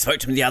about, like, you spoke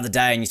to me the other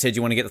day and you said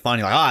you want to get the final.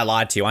 You're like, I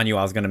lied to you. I knew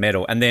I was going to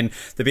medal. And then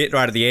the bit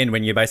right at the end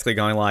when you're basically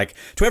going like,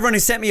 to everyone who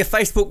sent me a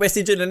Facebook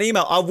message and an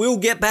email, I will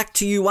get back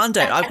to you one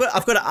day. I've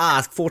got to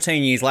ask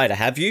 14 years later,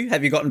 have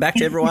you gotten back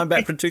to everyone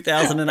back from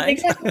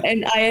 2008?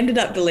 And I ended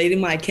up deleting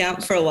my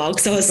account for a while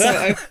because I was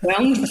so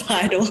overwhelmed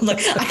by it all. Like,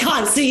 I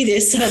can't see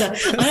this. I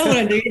don't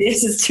want to do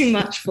this. It's too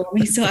much for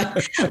me. So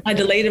I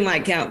deleted my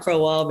account for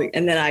a while,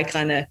 and then I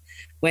kind of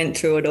went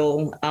through it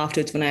all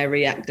afterwards when I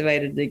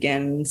reactivated it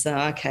again. So,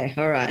 okay,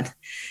 all right.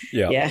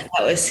 Yeah,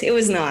 it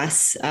was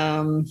nice.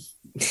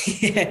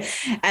 Yeah.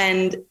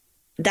 And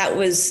that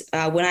was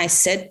when I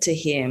said to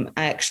him,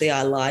 I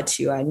lied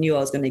to you. I knew I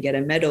was going to get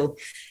a medal.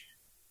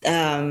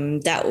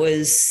 That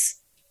was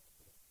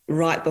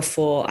right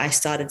before I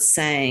started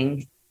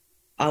saying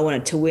I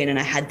wanted to win, and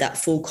I had that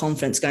full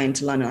confidence going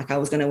to London, like I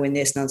was going to win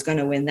this and I was going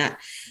to win that.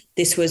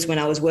 This was when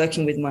I was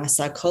working with my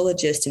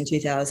psychologist in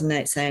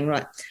 2008 saying,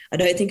 right, I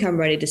don't think I'm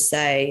ready to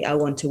say I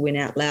want to win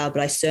out loud,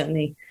 but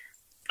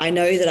I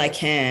know that I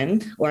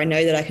can, or I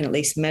know that I can at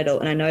least medal,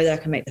 and I know that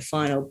I can make the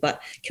final,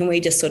 but can we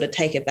just sort of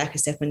take it back a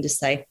step and just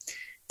say,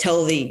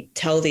 tell the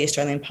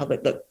Australian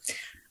public, look,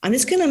 I'm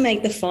just going to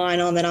make the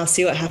final and then I'll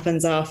see what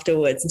happens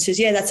afterwards. And she says,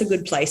 yeah, that's a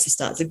good place to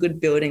start. It's a good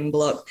building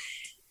block.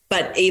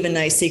 But even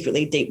though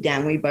secretly deep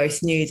down, we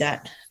both knew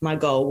that my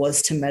goal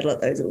was to medal at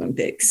those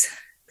Olympics.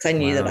 I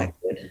knew that I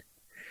could.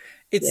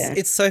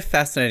 It's so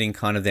fascinating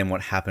kind of then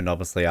what happened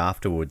obviously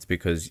afterwards,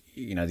 because,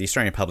 the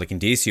Australian public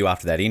endears you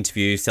after that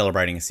interview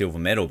celebrating a silver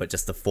medal, but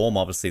just the form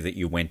obviously that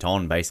you went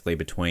on basically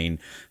between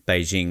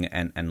Beijing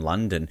and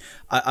London.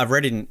 I've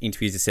read in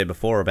interviews you said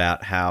before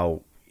about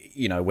how,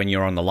 when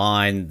you're on the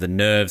line, the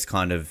nerves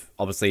kind of,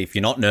 obviously if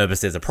you're not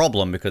nervous, there's a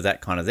problem because that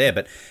kind of there.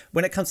 But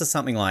when it comes to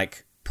something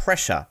like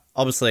pressure,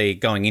 obviously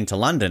going into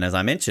London, as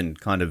I mentioned,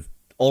 kind of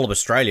all of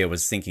Australia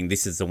was thinking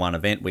this is the one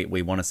event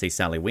we want to see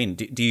Sally win.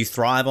 Do you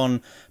thrive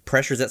on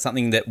pressure? Is that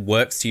something that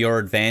works to your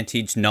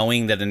advantage,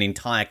 knowing that an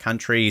entire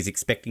country is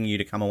expecting you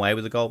to come away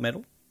with a gold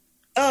medal?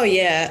 Oh,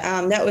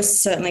 yeah. That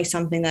was certainly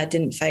something that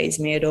didn't faze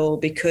me at all,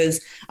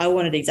 because I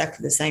wanted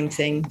exactly the same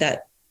thing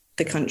that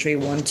the country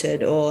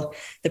wanted, or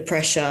the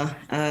pressure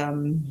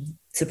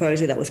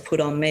supposedly that was put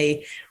on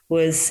me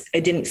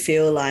it didn't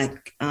feel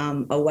like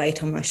a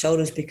weight on my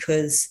shoulders,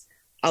 because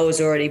I was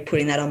already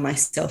putting that on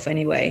myself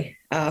anyway,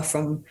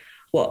 from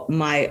what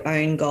my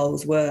own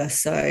goals were.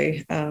 So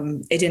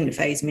it didn't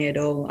faze me at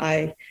all.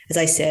 As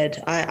I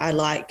said,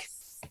 I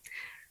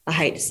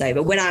hate to say,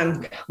 but when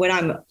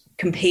I'm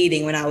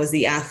competing, when I was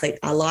the athlete,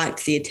 I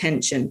liked the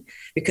attention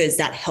because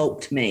that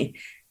helped me.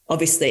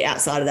 Obviously,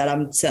 outside of that,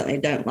 I certainly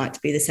don't like to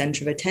be the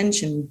center of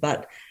attention,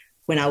 but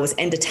when I was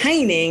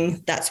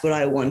entertaining, that's what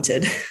I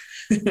wanted.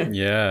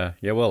 Yeah.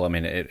 Well, I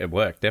mean, it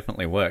worked,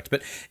 definitely worked.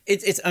 But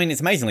it's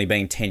amazingly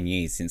been 10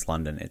 years since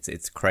London.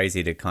 It's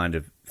crazy to kind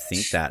of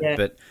think that. Yeah.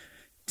 But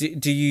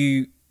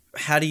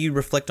how do you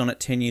reflect on it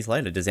 10 years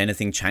later? Does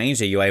anything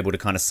change? Are you able to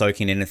kind of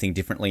soak in anything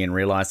differently and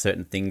realize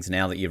certain things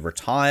now that you've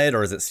retired,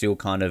 or is it still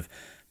kind of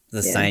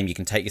the same? You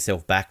can take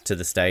yourself back to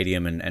the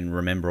stadium and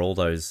remember all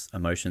those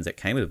emotions that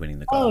came with winning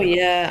the gold. Oh,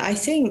 yeah. I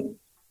think,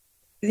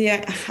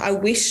 I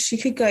wish you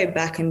could go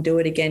back and do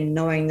it again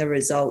knowing the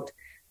result.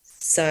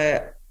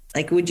 So,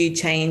 would you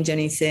change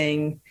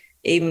anything?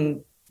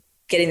 Even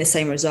getting the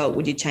same result,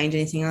 would you change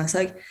anything else?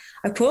 I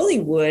probably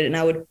would, and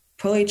I would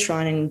probably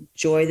try and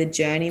enjoy the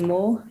journey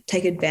more,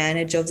 take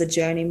advantage of the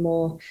journey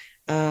more.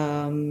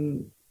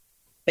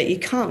 But you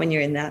can't when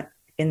you're in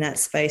that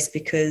space,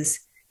 because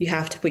you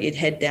have to put your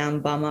head down,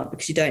 bum up,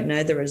 because you don't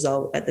know the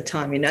result at the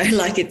time.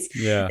 It's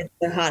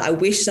so hard. I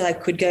wish that I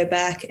could go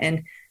back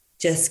and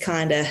just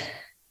kind of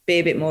be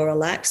a bit more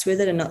relaxed with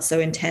it and not so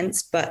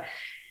intense. But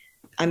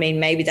I mean,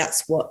 maybe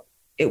that's what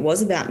it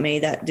was about me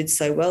that did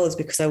so well, is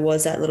because I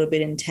was that little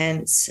bit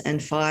intense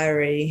and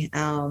fiery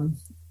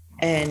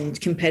and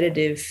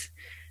competitive.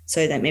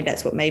 So that maybe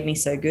that's what made me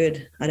so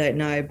good. I don't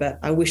know, but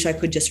I wish I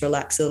could just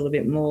relax a little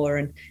bit more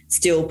and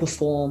still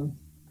perform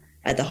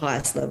at the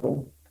highest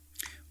level.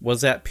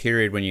 Was that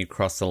period when you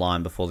crossed the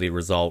line before the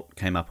result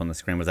came up on the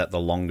screen, was that the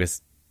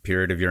longest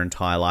period of your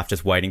entire life,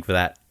 just waiting for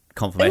that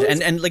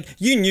confirmation? And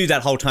you knew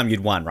that whole time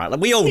you'd won, right?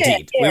 We all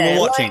did. Yeah. We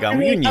were watching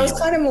you knew. I was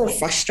kind of more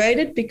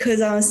frustrated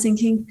because I was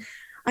thinking,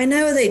 I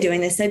know they're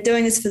doing this. They're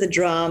doing this for the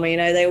drama.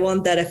 They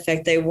want that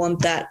effect. They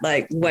want that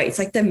wait. It's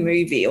like the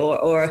movie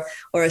or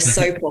a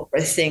soap opera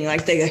thing.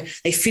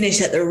 They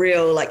finish at the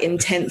real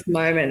intense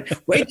moment.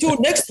 Wait till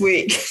next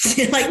week.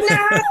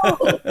 No.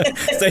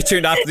 Stay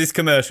tuned after this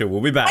commercial. We'll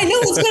be back. I know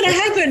what's going to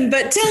happen,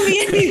 but tell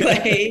me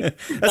anyway.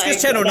 That's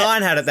because Channel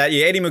 9 had it that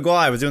year. Eddie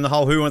Maguire was doing the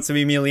whole Who Wants to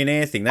Be a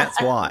Millionaire thing. That's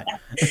why.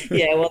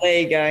 Yeah, well, there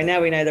you go.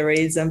 Now we know the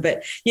reason.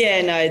 But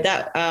yeah, no,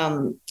 that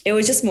it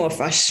was just more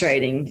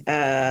frustrating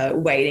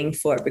waiting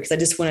for it, because I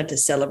just wanted to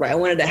celebrate. I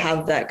wanted to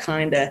have that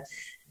kind of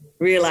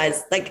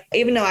realize,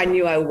 even though I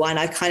knew I won,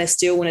 I kind of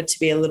still wanted to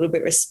be a little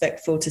bit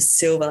respectful to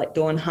Silver, like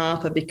Dawn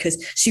Harper,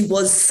 because she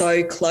was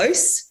so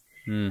close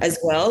as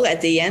well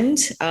at the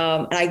end.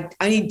 And I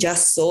only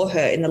just saw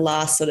her in the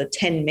last sort of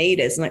 10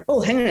 meters. I'm like, oh,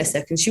 hang on a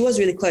second. She was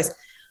really close.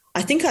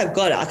 I think I've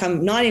got it.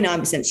 I'm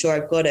 99% sure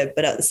I've got it.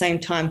 But at the same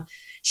time,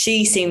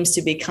 she seems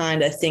to be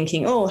kind of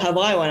thinking, oh, have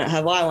I won it?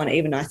 Have I won it?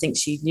 Even though I think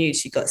she knew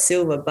she got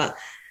silver. But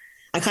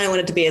I kind of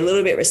wanted to be a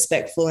little bit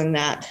respectful in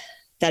that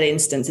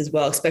instance as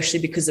well, especially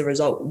because the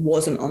result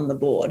wasn't on the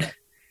board.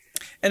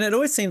 And it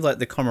always seems like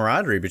the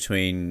camaraderie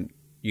between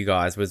you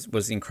guys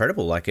was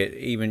incredible.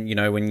 Even,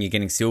 when you're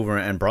getting silver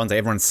and bronze,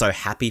 everyone's so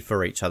happy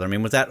for each other. I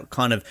mean, was that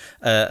kind of,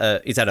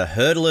 is that a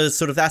hurdler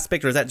sort of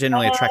aspect, or is that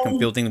generally a track and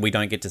field thing that we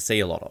don't get to see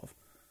a lot of?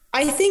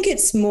 I think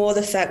it's more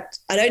the fact,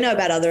 I don't know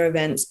about other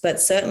events,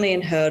 but certainly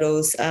in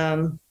hurdles,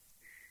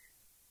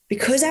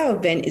 because our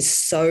event is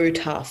so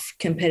tough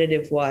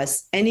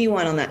competitive-wise,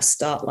 anyone on that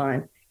start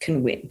line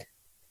can win.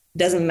 It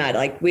doesn't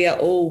matter. We are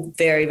all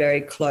very, very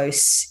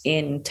close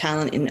in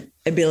talent, in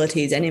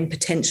abilities, and in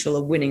potential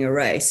of winning a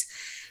race.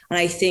 And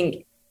I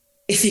think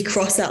if you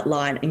cross that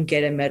line and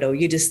get a medal,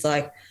 you're just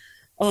like,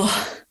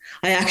 oh,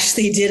 I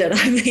actually did it.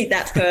 I beat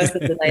that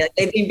person today.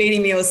 They've been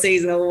beating me all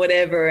season or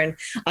whatever, and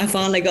I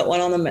finally got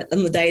one on them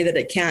on the day that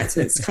it counts.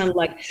 And it's kind of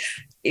like,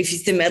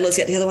 if the medalists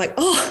get together,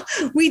 oh,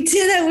 we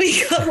did it.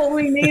 We got what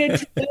we needed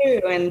to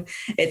do. And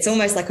it's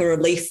almost like a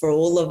relief for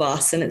all of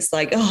us. And it's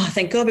like, oh,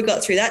 thank God we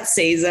got through that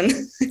season.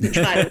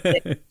 Kind of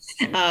thing.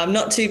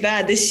 Not too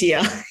bad this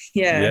year.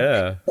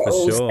 Yeah,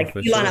 for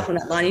sure. You line up on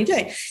that line,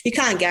 you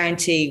can't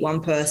guarantee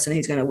one person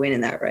who's going to win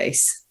in that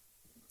race.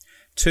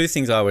 Two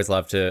things I always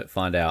love to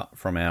find out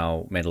from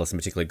our medalists, and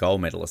particularly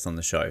gold medalists on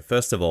the show.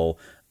 First of all,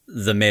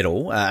 the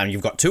medal, and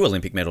you've got 2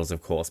 Olympic medals,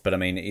 of course, but I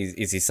mean,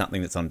 is this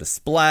something that's on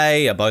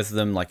display? Are both of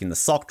them like in the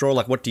sock drawer?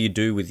 Like, what do you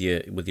do with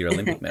your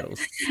Olympic medals?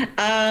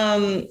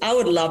 I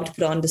would love to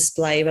put it on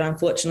display, but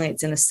unfortunately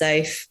it's in a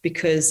safe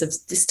because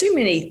there's too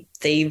many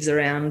thieves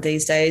around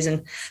these days,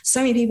 and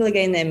so many people are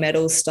getting their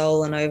medals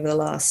stolen over the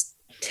last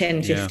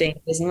 10,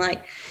 15 years. And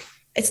like,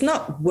 it's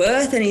not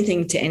worth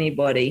anything to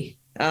anybody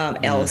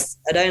else.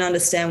 I don't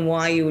understand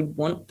why you would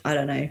want, I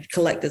don't know,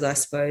 collectors, I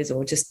suppose,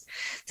 or just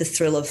the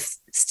thrill of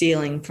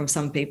stealing from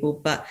some people.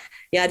 But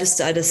yeah,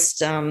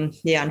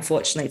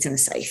 unfortunately it's in a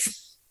safe.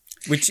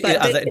 Which do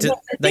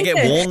they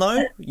get worn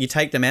though? You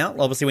take them out,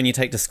 obviously, when you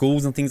take to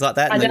schools and things like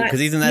that,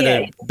 because isn't that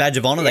a badge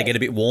of honor? They get a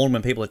bit worn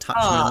when people are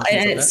touching them.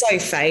 And it's so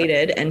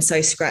faded and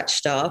so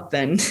scratched up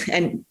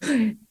and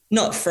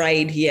not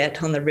frayed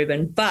yet on the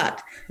ribbon,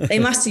 but they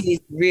must have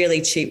used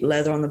really cheap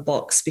leather on the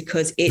box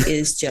because it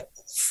is just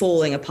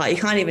falling apart. You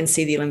can't even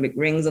see the Olympic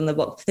rings on the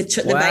box. The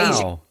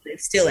Beijing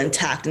is still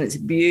intact and it's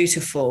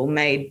beautiful,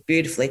 made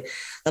beautifully.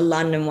 The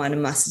London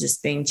one must have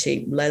just been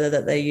cheap leather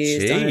that they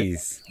used.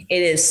 Jeez.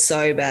 It is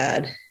so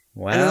bad.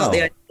 Wow. And not the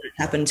only one it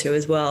happened to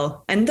as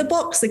well. And the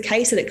box, the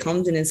case that it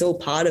comes in is all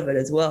part of it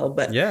as well.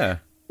 But yeah,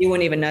 you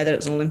wouldn't even know that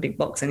it's an Olympic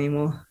box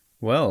anymore.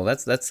 Well,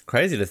 that's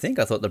crazy to think.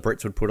 I thought the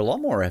Brits would put a lot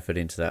more effort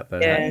into that,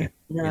 but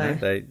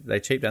they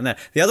cheaped down that.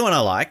 The other one I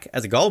like,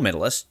 as a gold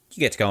medalist,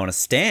 you get to go on a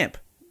stamp,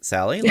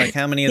 Sally. Like,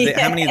 how many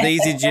of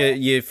these did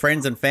your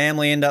friends and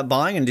family end up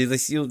buying? And do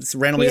you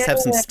randomly just have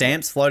some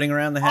stamps floating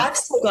around the house? I've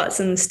still got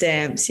some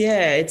stamps.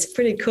 Yeah, it's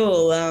pretty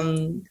cool.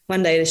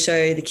 One day to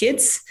show the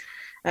kids.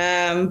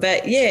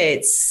 But yeah,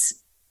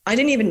 I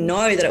didn't even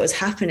know that it was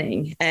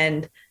happening,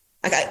 and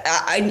like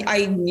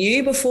I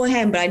knew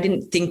beforehand, but I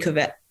didn't think of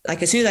it.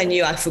 Like, as soon as I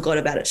knew, I forgot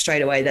about it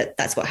straight away,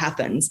 that's what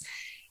happens.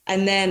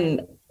 And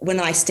then when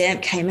my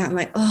stamp came out, I'm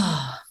like,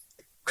 oh,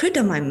 could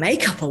have done my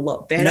makeup a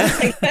lot better.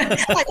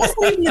 Like, that's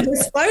not even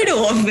this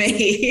photo of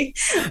me.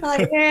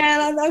 Like,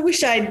 man, I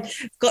wish I'd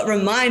got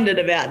reminded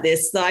about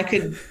this so I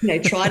could,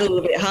 try it a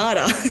little bit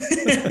harder.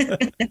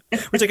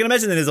 Which I can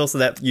imagine there's also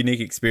that unique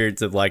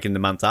experience of, like, in the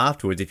months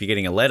afterwards, if you're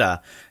getting a letter,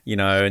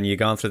 and you're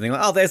going through the thing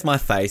like, oh, there's my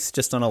face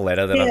just on a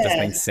letter that I've just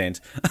been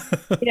sent.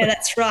 Yeah,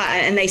 that's right.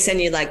 And they send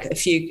you like a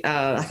few,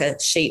 like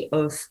a sheet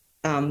of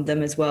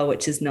them as well,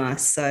 which is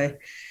nice. So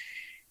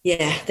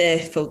yeah,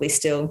 they're probably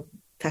still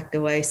packed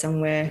away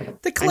somewhere.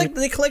 They're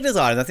collector's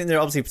items. I think they're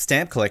obviously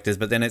stamp collectors,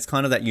 but then it's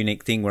kind of that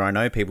unique thing where I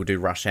know people do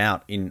rush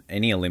out in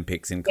any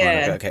Olympics and kind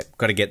of go, okay,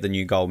 got to get the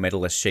new gold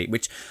medalist sheet,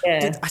 which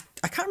I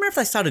can't remember if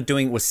they started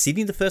doing, was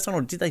Sydney the first one,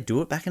 or did they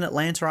do it back in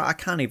Atlanta? I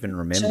can't even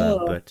remember.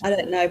 Sure. But I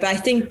don't know, but I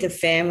think the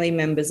family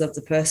members of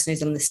the person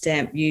who's on the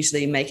stamp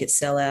usually make it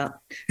sell out.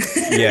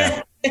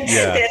 Yeah.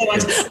 Yeah. They're the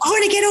ones, I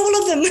want to get all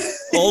of them.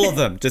 All of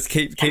them. Just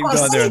keep going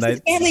there. And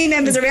family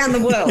members around the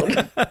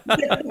world.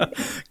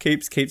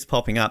 keeps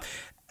popping up.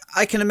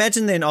 I can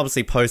imagine then,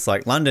 obviously, post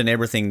like London,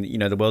 everything,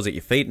 the world's at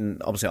your feet,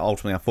 and obviously,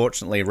 ultimately,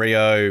 unfortunately,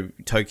 Rio,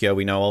 Tokyo,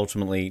 we know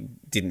ultimately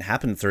didn't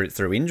happen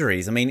through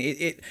injuries. I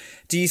mean,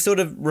 do you sort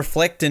of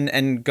reflect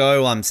and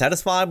go, I'm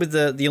satisfied with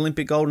the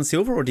Olympic gold and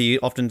silver, or do you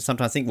often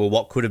sometimes think, well,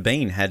 what could have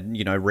been had,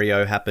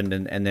 Rio happened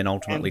and then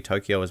ultimately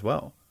Tokyo as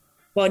well?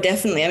 Well,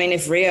 definitely. I mean,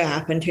 if Rio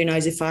happened, who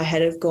knows if I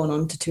had have gone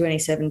on to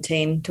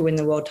 2017 to win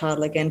the world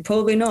title again?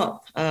 Probably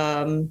not.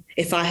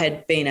 If I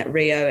had been at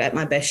Rio at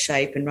my best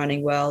shape and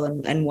running well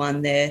and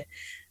won there,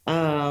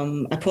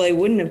 I probably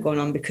wouldn't have gone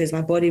on because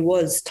my body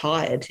was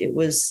tired. It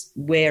was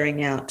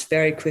wearing out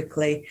very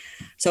quickly.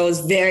 So I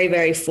was very,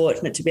 very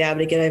fortunate to be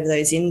able to get over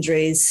those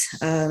injuries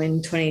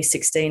in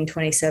 2016,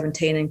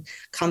 2017 and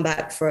come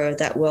back for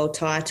that world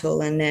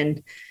title. And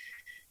then,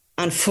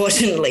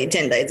 unfortunately,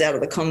 10 days out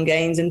of the Com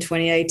Games in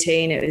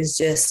 2018, it was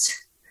just,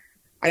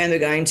 I remember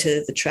going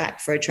to the track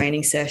for a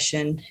training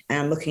session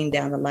and looking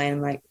down the lane,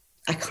 I'm like,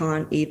 I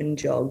can't even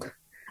jog.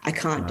 I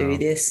can't do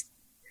this.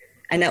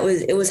 And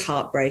it was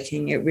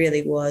heartbreaking. It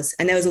really was.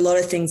 And there was a lot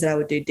of things that I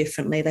would do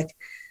differently. Like,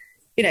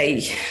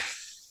 you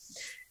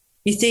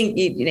think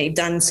you've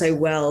done so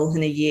well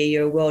in a year,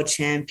 you're a world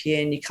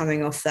champion, you're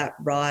coming off that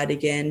ride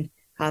again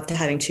after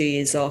having 2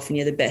 years off and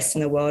you're the best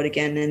in the world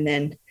again. And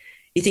then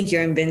you think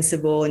you're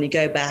invincible and you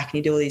go back and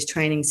you do all these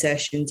training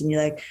sessions and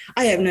you're like,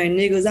 I have no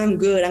niggles, I'm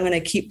good, I'm going to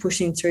keep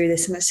pushing through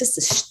this. And it's just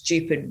a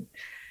stupid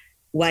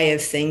way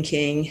of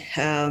thinking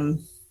and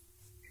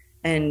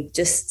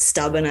just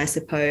stubborn, I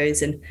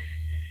suppose. And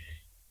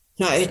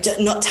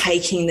not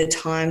taking the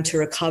time to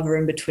recover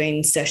in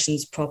between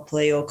sessions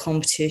properly or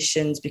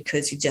competitions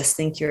because you just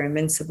think you're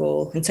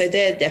invincible. And so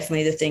they're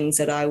definitely the things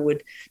that I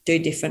would do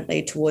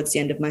differently towards the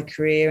end of my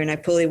career. And I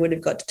probably would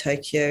have got to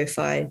Tokyo if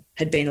I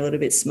had been a little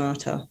bit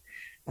smarter.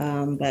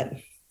 But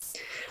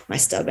my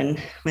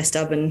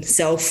stubborn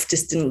self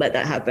just didn't let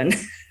that happen.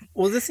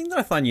 Well, the thing that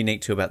I find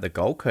unique too about the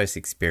Gold Coast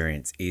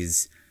experience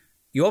is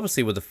you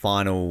obviously were the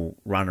final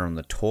runner on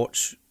the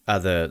torch,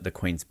 the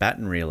Queen's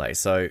Baton relay.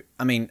 So,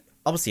 I mean,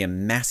 obviously a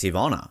massive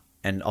honour,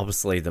 and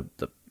obviously the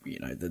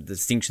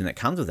distinction that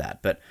comes with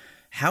that. But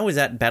How is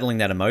that battling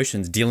that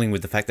emotions, dealing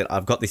with the fact that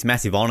I've got this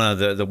massive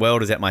honour, the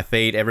world is at my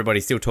feet,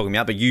 everybody's still talking me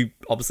up, but you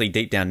obviously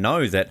deep down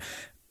know that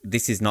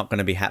this is not going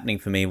to be happening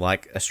for me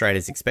like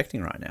Australia's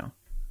expecting right now.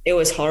 It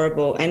was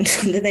horrible. And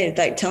then they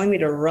like telling me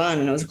to run,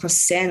 and I was across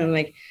sand. I'm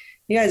like,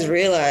 you guys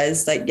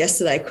realize like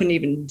yesterday I couldn't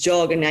even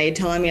jog, and now you're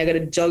telling me I got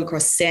to jog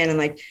across sand. I'm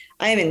like,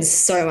 I am in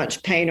so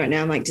much pain right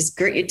now. I'm like, just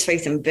grit your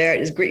teeth and bear it.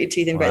 Just grit your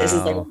teeth and bear it. This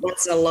is like a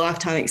once in a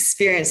lifetime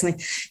experience. I'm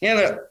like, but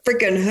it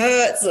freaking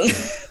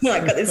hurts. And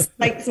I got this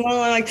fake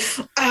smile. I'm like,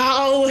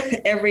 ow,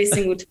 every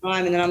single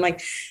time. And then I'm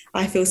like,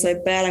 I feel so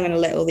bad. I'm going to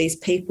let all these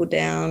people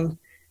down.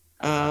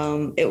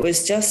 It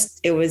was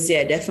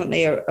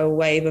definitely a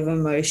wave of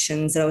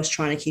emotions that I was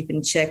trying to keep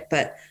in check,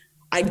 but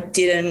I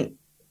didn't.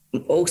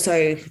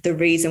 Also, the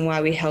reason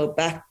why we held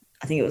back,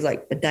 I think it was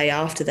like a day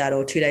after that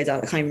or 2 days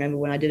after, I can't remember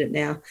when I did it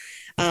now.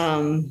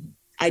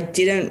 I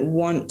didn't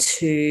want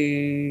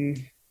to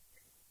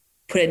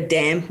put a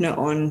dampener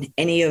on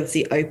any of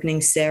the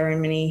opening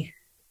ceremony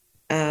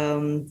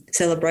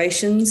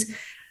celebrations.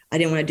 I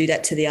didn't want to do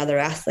that to the other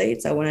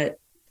athletes. I wanted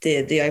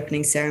the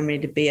opening ceremony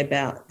to be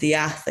about the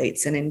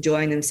athletes and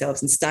enjoying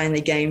themselves and starting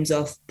the games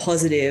off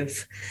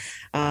positive.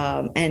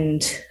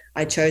 And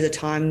I chose a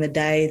time in the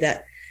day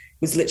that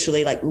was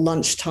literally like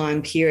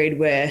lunchtime period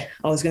where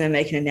I was going to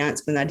make an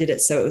announcement. I did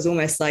it. So it was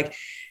almost like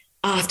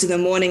after the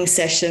morning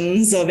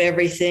sessions of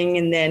everything,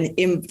 and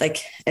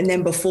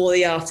then before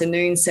the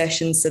afternoon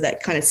sessions. So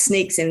that kind of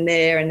sneaks in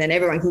there, and then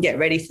everyone can get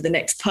ready for the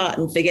next part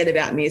and forget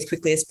about me as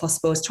quickly as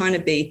possible. I was trying to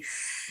be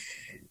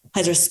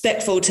as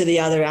respectful to the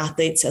other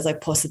athletes as I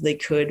possibly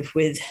could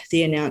with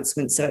the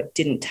announcement, so it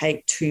didn't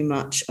take too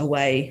much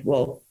away,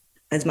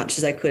 as much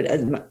as I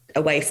could,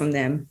 away from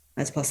them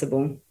as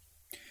possible.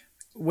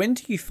 When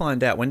do you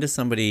find out? When does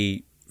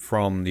somebody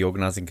from the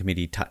organising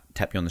committee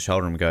tap you on the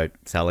shoulder and go,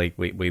 Sally,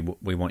 we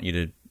want you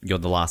to, you're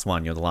the last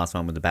one with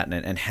the baton?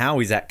 And how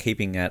is that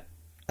keeping it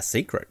a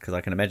secret? Because I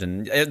can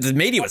imagine the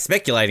media was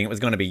speculating it was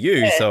going to be you.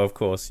 Yeah. So, of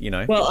course,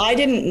 Well, I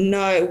didn't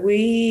know.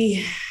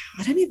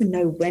 I don't even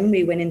know when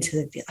we went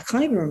into I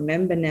can't even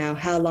remember now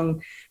how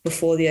long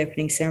before the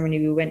opening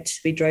ceremony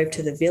we drove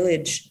to the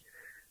village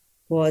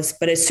was.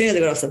 But as soon as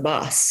I got off the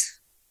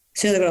bus,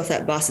 as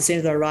soon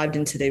as I arrived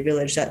into the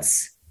village,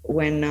 that's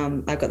when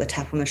I got the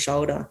tap on the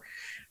shoulder.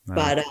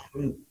 Right.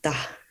 But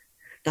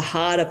the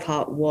harder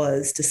part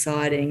was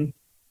deciding.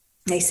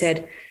 They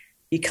said,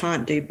 you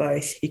can't do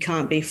both. You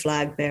can't be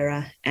flag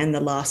bearer and the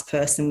last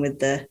person with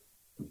the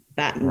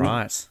baton.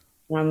 Right.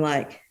 And I'm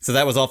like... So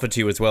that was offered to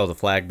you as well, the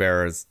flag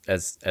bearer as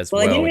well?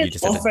 Well, they didn't really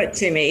offer it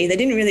to me. They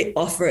didn't really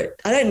offer it.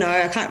 I don't know.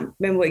 I can't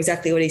remember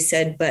exactly what he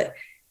said, but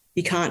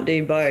you can't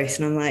do both.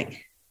 And I'm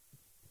like,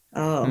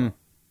 oh.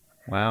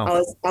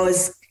 Wow.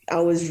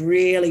 I was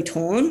really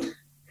torn.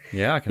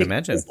 Yeah, I can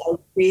imagine. I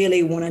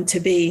really wanted to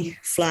be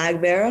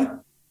flag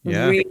bearer.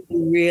 Yeah. Really,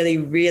 really,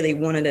 really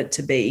wanted it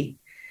to be.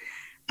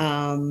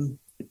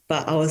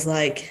 But I was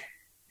like,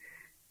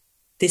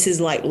 this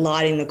is like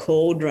lighting the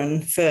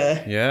cauldron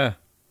for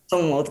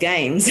Commonwealth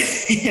Games.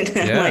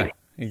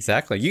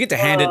 Exactly. You get to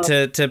hand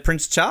it to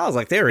Prince Charles.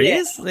 Like, there he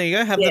is. There you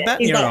go. Have the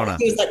baton in your honour.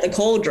 He was like the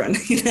cauldron.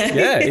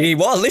 Yeah, he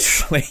was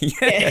literally.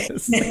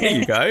 Yes. Yeah. There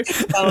you go.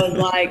 I was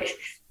like,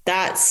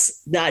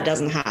 that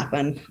doesn't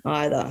happen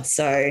either.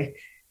 So,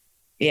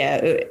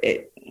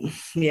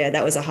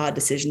 that was a hard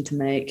decision to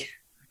make.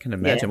 I can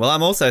imagine. Yeah. Well,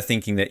 I'm also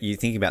thinking that you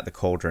think about the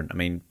cauldron. I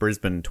mean,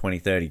 Brisbane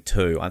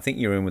 2032. I think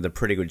you're in with a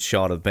pretty good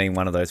shot of being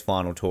one of those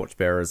final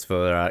torchbearers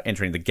for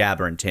entering the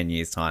Gabba in 10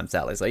 years' time,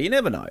 Sally. So you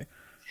never know.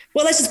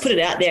 Well, let's just put it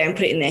out there and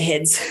put it in their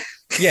heads.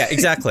 Yeah,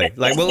 exactly.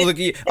 Like, well, look,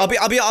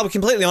 I'll be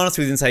completely honest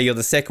with you and say you're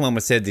the second one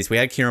who said this. We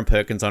had Kieran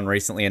Perkins on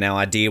recently, and our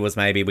idea was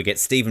maybe we get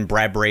Stephen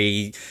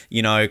Bradbury,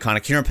 kind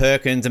of Kieran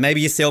Perkins, and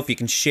maybe yourself. You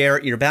can share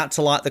it. You're about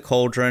to light the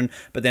cauldron,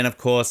 but then of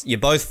course you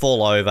both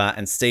fall over,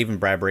 and Stephen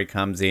Bradbury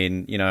comes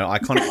in.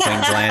 Iconic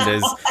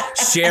Queenslanders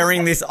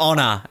sharing this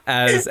honour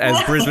as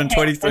Brisbane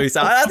 23.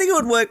 So I think it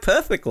would work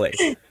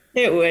perfectly.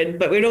 It would,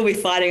 but we'd all be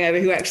fighting over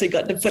who actually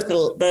got to put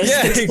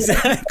the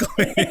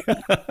exactly.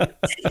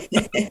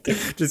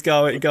 Just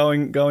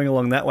going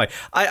along that way.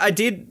 I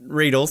did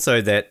read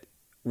also that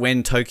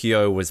when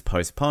Tokyo was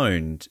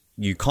postponed,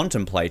 you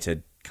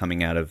contemplated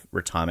coming out of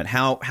retirement.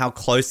 How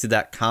close did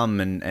that come,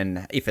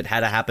 and if it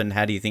had happened,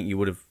 how do you think you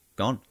would have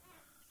gone?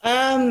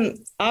 I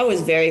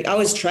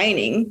was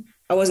training.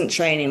 I wasn't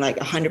training like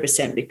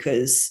 100%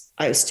 because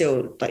I was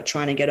still like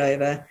trying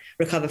to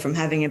recover from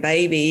having a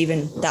baby,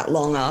 even that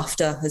long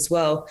after as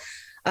well.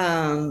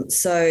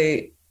 So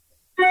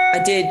I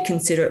did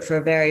consider it for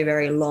a very,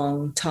 very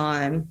long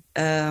time.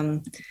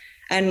 And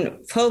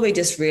probably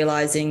just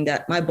realizing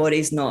that my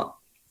body's not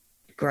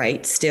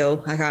great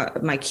still.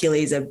 My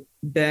Achilles are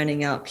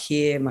burning up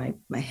here, my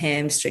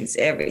hamstrings,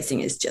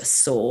 everything is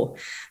just sore.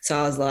 So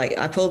I was like,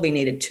 I probably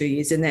needed 2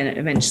 years, and then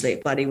eventually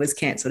it bloody was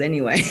cancelled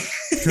anyway.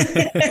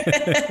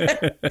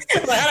 I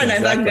don't know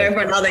if I can go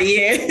for another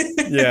year.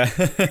 Yeah.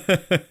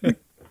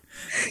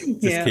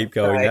 Just keep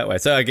going that way.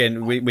 So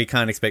again, we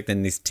can't expect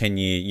in this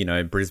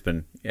 10-year,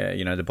 Brisbane,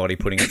 the body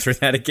putting it through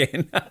that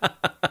again.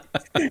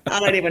 I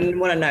don't even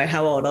want to know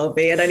how old I'll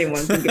be. I don't even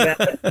want to think about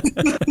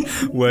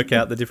it. Work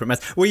out the different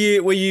maths. Were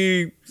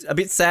you a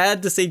bit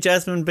sad to see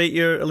Jasmine beat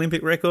your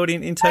Olympic record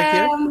in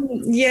Tokyo?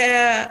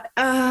 Yeah,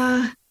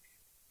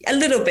 a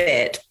little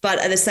bit, but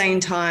at the same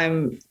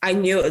time, I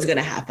knew it was going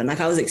to happen. Like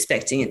I was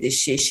expecting it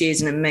this year. She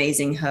is an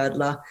amazing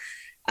hurdler.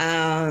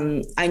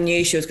 I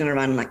knew she was going to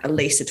run like at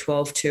least a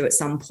 12.2 at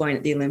some point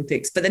at the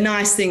Olympics. But the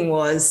nice thing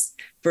was,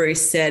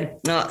 Bruce said,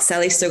 "Oh,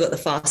 Sally's still got the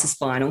fastest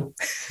final."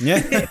 Yeah,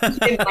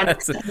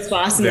 that's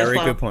a very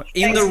good point.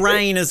 In the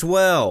rain as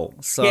well.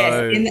 So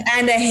yes,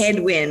 and a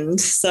headwind.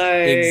 So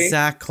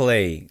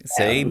exactly.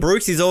 See,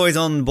 Bruce is always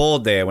on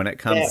board there when it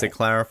comes to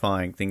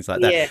clarifying things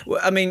like that. Yeah.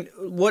 I mean,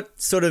 what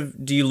sort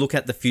of do you look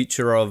at the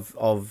future of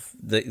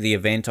the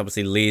event?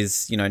 Obviously,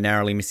 Liz,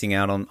 narrowly missing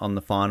out on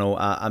the final.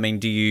 I mean,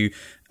 do you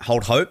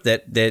hold hope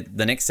that the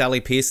next Sally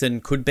Pearson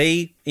could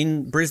be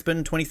in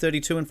Brisbane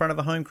 2032 in front of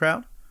a home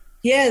crowd?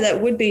 Yeah, it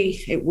would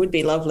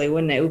be lovely,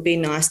 wouldn't it? It would be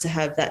nice to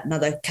have that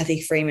another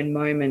Cathy Freeman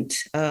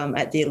moment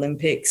at the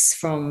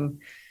Olympics you're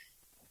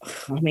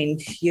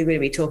going to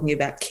be talking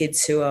about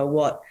kids who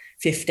are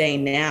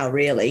 15 now,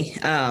 really.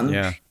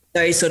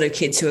 Those sort of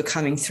kids who are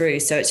coming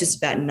through. So it's just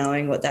about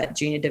knowing what that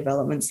junior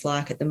development's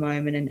like at the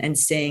moment and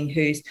seeing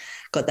who's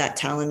got that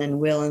talent and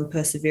will and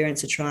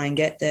perseverance to try and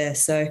get there.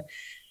 So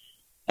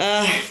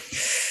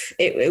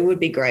it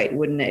would be great,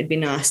 wouldn't it? It'd be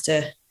nice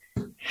to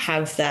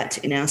have that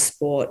in our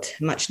sport,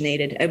 much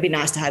needed. It'd be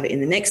nice to have it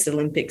in the next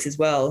Olympics as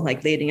well,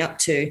 like leading up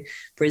to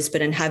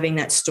Brisbane and having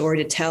that story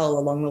to tell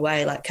along the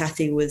way. Like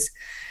Cathy was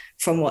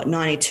from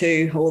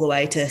 92 all the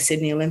way to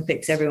Sydney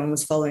Olympics. Everyone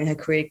was following her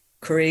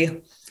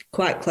career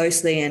quite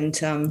closely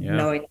and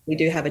knowing we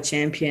do have a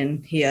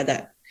champion here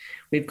that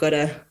we've got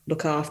to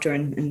look after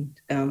and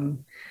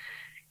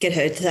get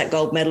her to that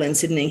gold medal in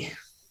Sydney.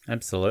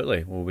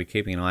 Absolutely. We'll be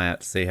keeping an eye out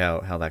to see how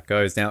that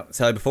goes. Now,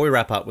 so before we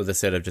wrap up with a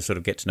set of just sort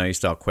of get to know you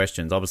style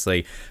questions,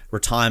 obviously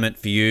retirement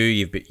for you,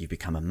 you've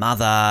become a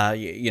mother,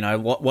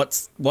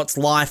 what's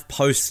life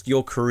post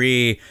your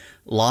career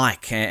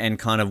like and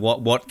kind of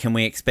what can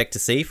we expect to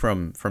see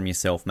from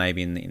yourself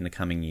maybe in the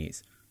coming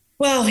years?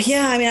 Well,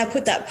 yeah, I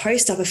put that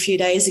post up a few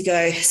days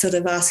ago, sort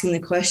of asking the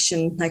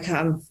question, like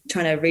I'm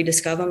trying to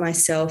rediscover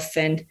myself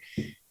and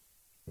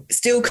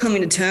still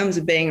coming to terms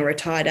with being a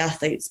retired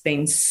athlete. It's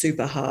been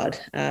super hard,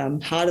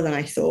 harder than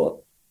I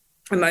thought,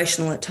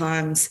 emotional at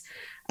times,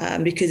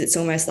 because it's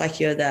almost like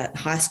you're that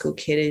high school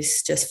kid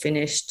who's just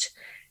finished,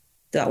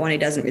 that one who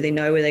doesn't really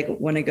know where they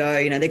want to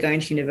go. They're going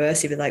to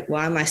university, but like,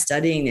 why am I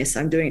studying this?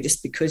 I'm doing it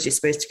just because you're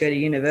supposed to go to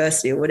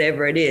university or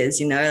whatever it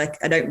is, like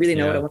I don't really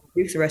know what I want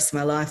to do for the rest of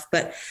my life.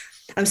 But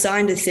I'm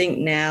starting to think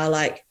now,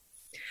 like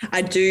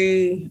I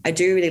do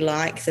really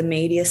like the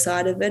media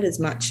side of it as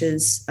much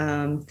as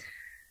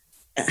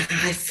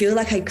I feel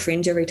like I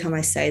cringe every time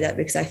I say that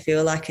because I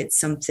feel like it's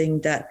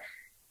something that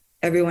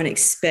everyone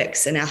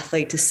expects an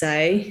athlete to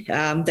say.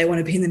 They want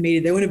to be in the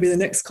media. They want to be the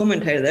next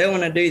commentator. They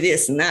want to do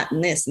this and that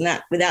and this and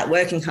that without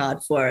working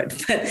hard for it.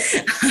 But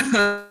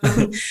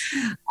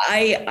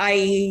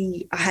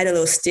I had a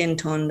little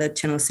stint on the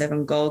Channel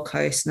 7 Gold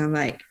Coast and I'm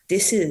like,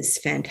 this is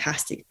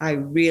fantastic. I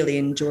really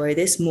enjoy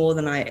this more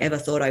than I ever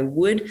thought I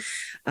would.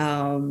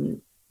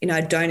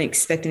 I don't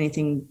expect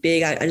anything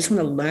big. I just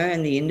want to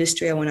learn the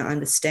industry. I want to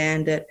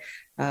understand it.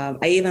 I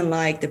even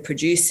like the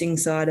producing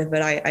side of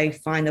it. I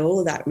find all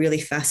of that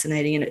really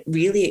fascinating and it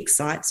really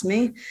excites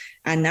me.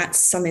 And that's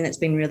something that's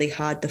been really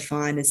hard to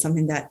find. It's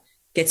something that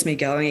gets me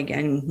going again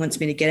and wants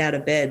me to get out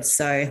of bed.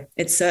 So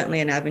it's certainly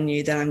an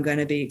avenue that I'm going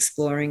to be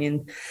exploring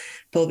in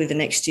probably the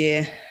next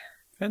year.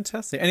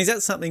 Fantastic. And is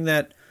that something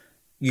that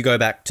you go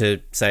back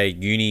to, say,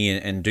 uni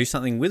and do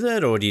something with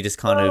it, or do you just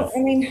kind of...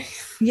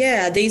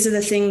 these are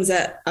the things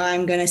that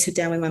I'm going to sit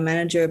down with my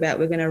manager about.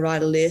 We're going to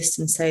write a list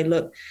and say,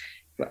 look,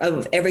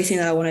 of everything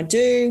that I want to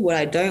do, what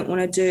I don't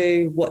want to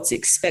do, what's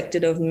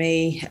expected of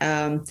me,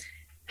 how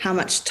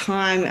much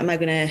time am I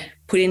going to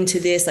put into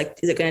this? Like,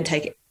 is it going to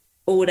take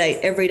all day,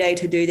 every day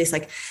to do this?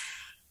 Like,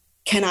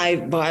 can I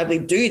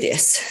viably do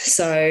this?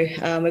 So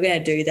we're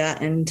going to do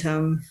that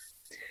and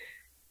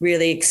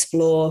really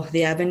explore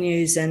the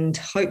avenues and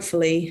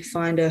hopefully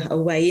find a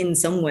way in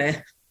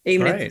somewhere.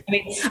 Even if,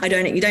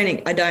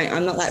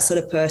 I'm not that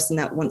sort of person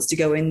that wants to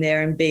go in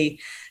there and be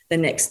the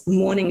next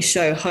morning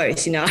show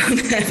host.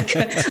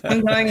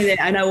 I'm going there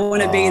and I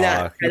want to be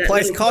that.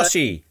 Replace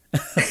Koshi.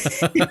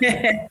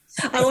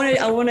 I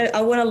want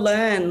to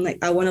learn.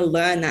 Like, I want to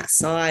learn that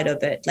side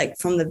of it, like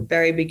from the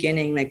very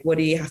beginning. Like, what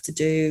do you have to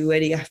do? Where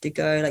do you have to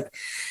go? Like,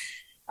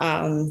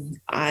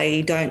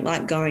 I don't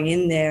like going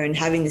in there and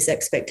having this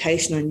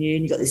expectation on you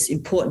and you've got this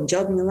important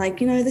job and you're like,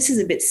 this is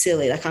a bit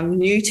silly. Like, I'm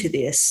new to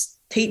this.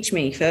 Teach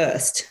me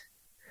first.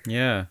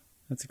 Yeah.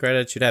 That's a great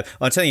attitude to have.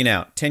 I'll tell you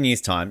now, 10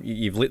 years' time,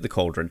 you've lit the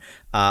cauldron.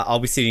 I'll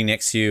be sitting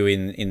next to you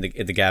in the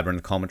Gabba and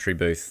the commentary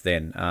booth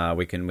then.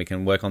 We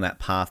can work on that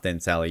path then,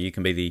 Sally. You're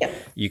the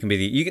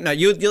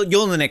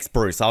next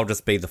Bruce. I'll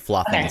just be the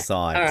fluff on the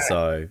side. Right.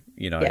 So,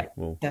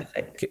 we'll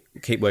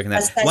keep working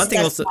that. One thing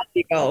also...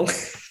 goal.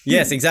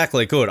 Yes,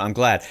 exactly. Good. I'm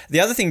glad.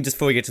 The other thing, just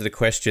before we get to the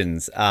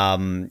questions,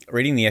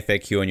 reading the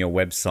FAQ on your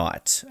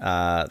website,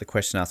 the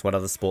question asks, what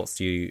other sports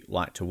do you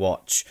like to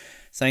watch?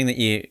 Saying that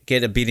you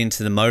get a bit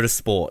into the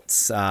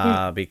motorsports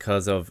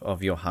because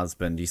of your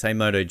husband. You say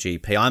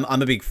MotoGP.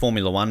 I'm a big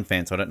Formula One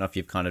fan, so I don't know if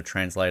you've kind of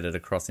translated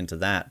across into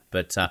that.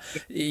 But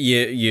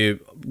you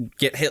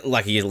get hit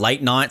like your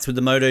late nights with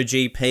the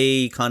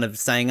MotoGP, kind of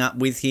staying up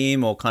with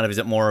him, or kind of is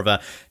it more of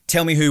a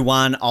tell me who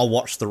won, I'll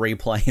watch the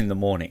replay in the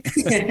morning?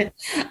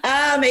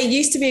 It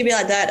used to be a bit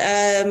like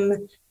that.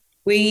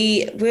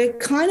 We're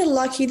kind of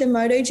lucky the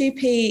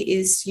MotoGP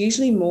is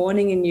usually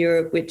morning in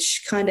Europe,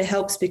 which kind of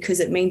helps because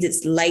it means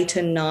it's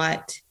later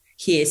night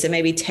here. So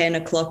maybe 10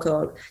 o'clock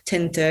or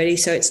 10:30.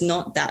 So it's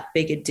not that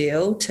big a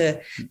deal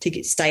to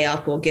stay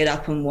up or get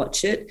up and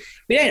watch it.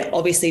 We don't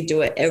obviously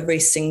do it every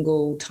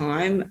single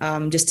time.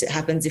 Just it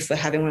happens if we're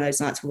having one of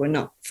those nights where we're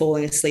not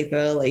falling asleep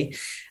early.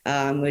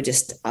 We're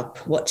just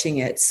up watching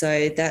it.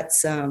 So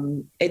that's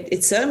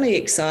it's certainly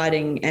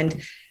exciting.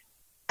 And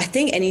I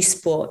think any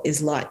sport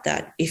is like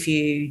that if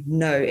you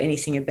know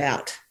anything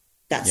about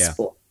that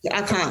sport.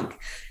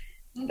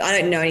 I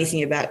don't know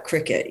anything about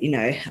cricket, I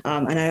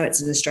know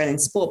it's an Australian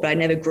sport, but I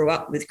never grew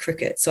up with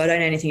cricket, so I don't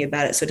know anything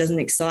about it, so it doesn't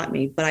excite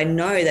me. But I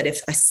know that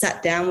if I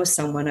sat down with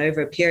someone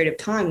over a period of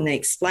time and they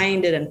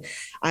explained it and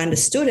I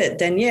understood it,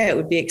 then it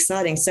would be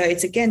exciting. So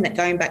it's again that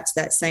going back to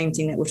that same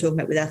thing that we're talking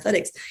about with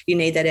athletics, you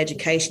need that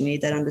education, you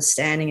need that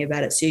understanding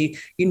about it, so you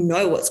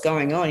know what's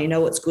going on, you know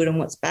what's good and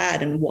what's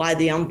bad, and why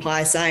the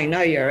umpire saying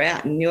no, you're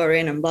out and you're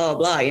in and blah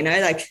blah.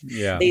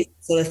 These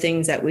sort of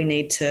things that we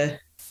need to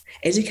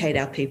educate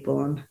our people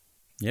on.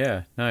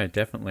 Yeah, no,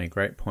 definitely.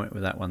 Great point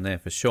with that one there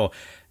for sure.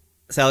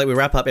 Sally, we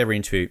wrap up every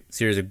interview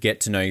series of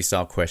get-to-know-you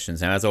style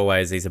questions. Now, as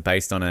always, these are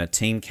based on a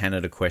Team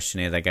Canada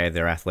questionnaire they gave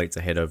their athletes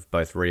ahead of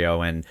both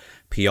Rio and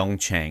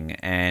Pyeongchang.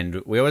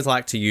 And we always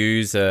like to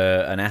use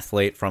an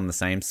athlete from the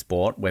same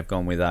sport. We've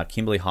gone with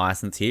Kimberly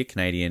Hyacinth here,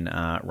 Canadian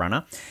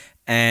runner.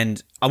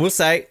 And I will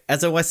say,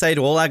 as I always say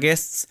to all our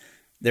guests,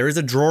 there is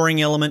a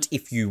drawing element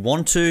if you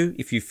want to.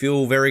 If you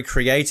feel very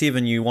creative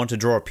and you want to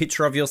draw a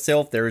picture of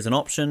yourself, there is an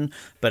option,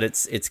 but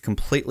it's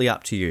completely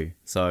up to you.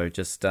 So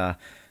just don't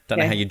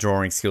know how your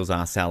drawing skills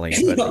are, Sally,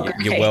 but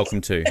you're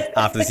welcome to,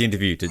 after this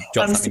interview, to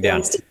jot something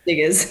down.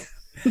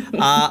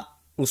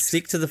 We'll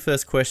stick to the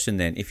first question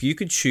then. If you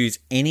could choose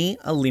any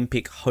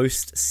Olympic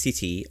host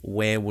city,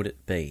 where would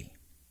it be?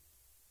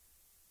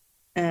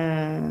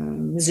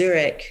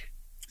 Zurich.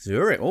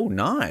 Zurich. Oh,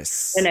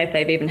 nice. I don't know if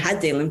they've even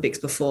had the Olympics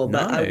before,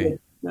 but I would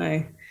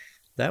know.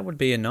 That would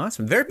be a nice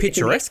one. Very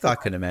picturesque, I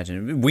can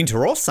imagine.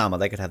 Winter or summer,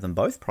 they could have them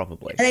both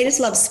probably. And they just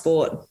love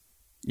sport.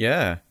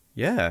 Yeah.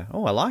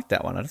 Oh, I like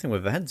that one. I don't think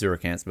we've had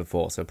Zurich answer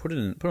before, so put it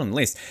on the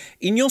list.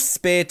 In your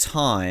spare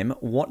time,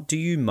 what do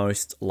you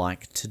most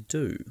like to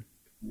do?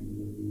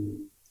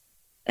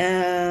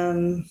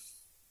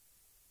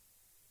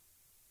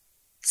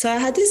 So I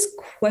had this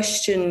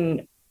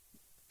question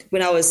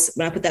when I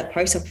put that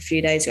post up a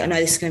few days ago. I know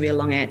this is going to be a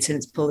long answer and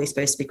it's probably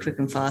supposed to be quick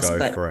and fast.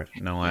 Go for it.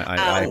 No,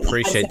 I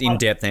appreciate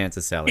in-depth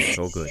answers, Sally. It's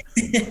all good.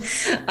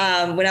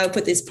 When I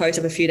put this post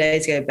up a few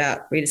days ago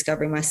about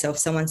rediscovering myself,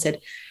 someone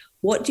said,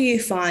 what do you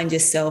find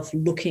yourself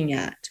looking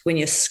at when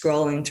you're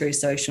scrolling through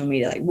social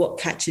media? Like what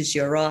catches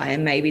your eye?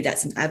 And maybe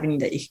that's an avenue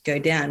that you could go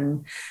down.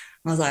 And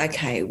I was like,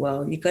 okay,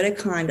 well, you've got to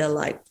kind of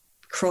like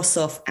cross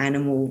off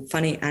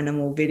funny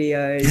animal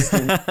videos.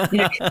 And,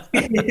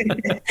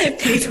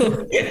 people,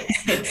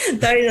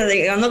 those are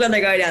the, I'm not going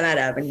to go down that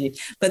avenue.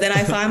 But then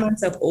I find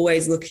myself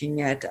always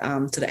looking at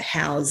sort of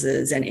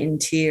houses and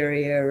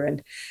interior,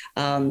 and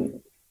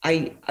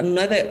I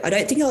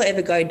don't think I'll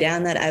ever go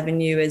down that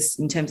avenue as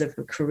in terms of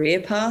a career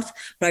path,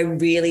 but I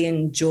really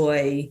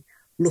enjoy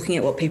looking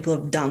at what people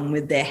have done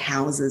with their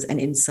houses and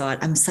inside.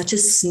 I'm such a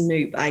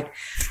snoop. I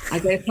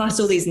go past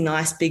all these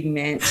nice big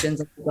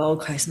mansions on the Gold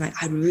Coast. I'm like,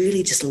 I'd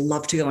really just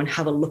love to go and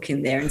have a look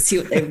in there and see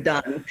what they've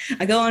done.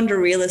 I go onto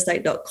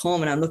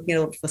realestate.com and I'm looking at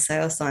all the for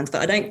sale signs,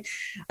 but I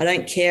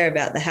don't care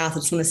about the house.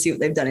 I just want to see what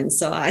they've done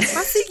inside.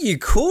 I think you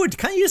could.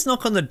 Can't you just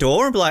knock on the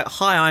door and be like,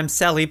 hi, I'm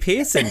Sally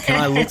Pearson. Can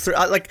I look through?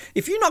 Like,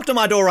 if you knocked on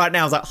my door right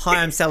now, I was like,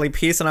 hi, I'm Sally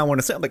Pearson. I want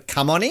to see. I'm like,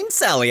 come on in,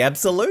 Sally.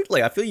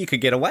 Absolutely. I feel you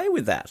could get away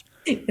with that.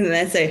 And then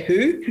they say,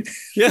 who?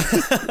 Yeah.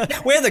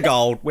 Wear the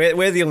gold.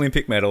 Wear the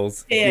Olympic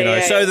medals.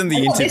 Show them the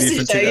interview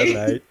from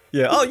 2008.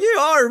 Yeah.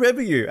 Oh, I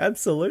remember you.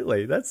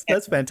 Absolutely. That's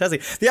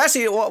fantastic.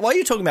 Actually, while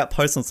you're talking about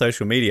posts on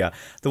social media,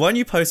 the one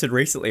you posted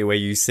recently where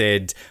you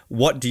said,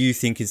 what do you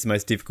think is the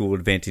most difficult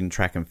event in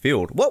track and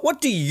field?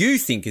 What do you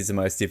think is the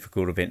most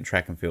difficult event in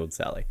track and field,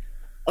 Sally?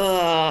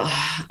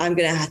 I'm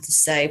going to have to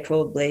say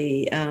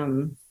probably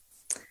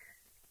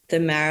the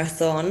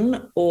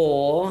marathon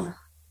or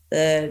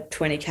the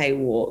 20K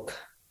walk.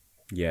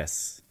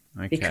 Yes.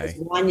 Okay. Because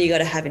one, you got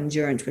to have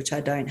endurance, which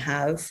I don't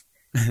have.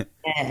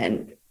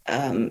 and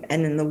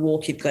then the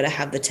walk, you've got to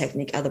have the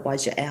technique,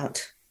 otherwise you're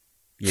out.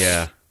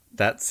 Yeah,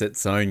 that's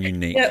its own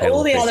unique.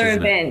 All the kettlebell, other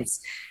isn't it?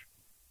 events,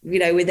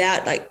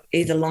 without like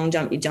either long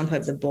jump, you jump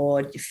over the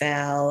board, you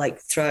foul, like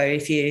throw,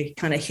 if you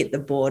kind of hit the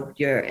board,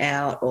 you're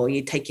out, or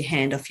you take your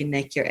hand off your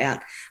neck, you're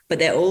out. But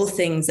they're all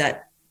things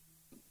that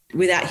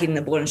without hitting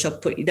the board and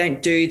shot put, you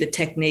don't do the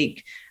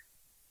technique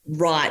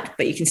right,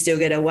 but you can still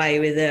get away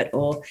with it.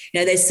 Or,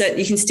 you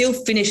can still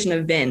finish an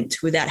event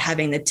without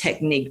having the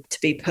technique to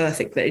be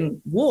perfect. But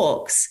in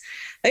walks,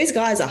 those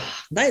guys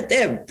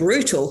they're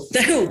brutal.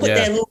 They will put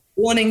their little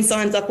warning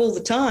signs up all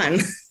the time.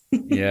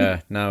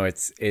 Yeah, no,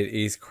 it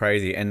is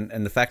crazy. And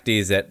the fact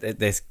is that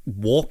they're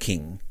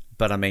walking,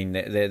 but I mean,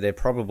 they're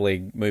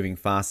probably moving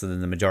faster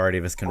than the majority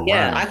of us can run.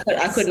 Yeah,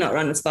 I could not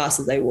run as fast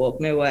as they walk.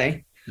 No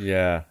way.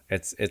 Yeah,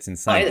 it's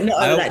insane.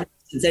 Not over that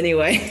distance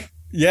anyway.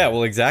 Yeah,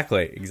 well,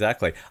 exactly.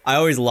 I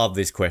always love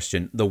this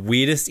question. The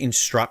weirdest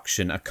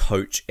instruction a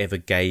coach ever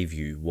gave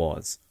you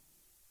was?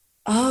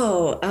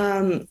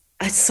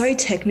 It's so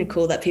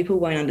technical that people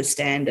won't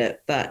understand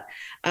it. But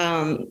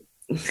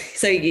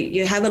so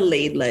you have a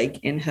lead leg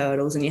in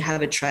hurdles and you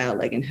have a trail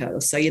leg in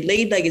hurdles. So your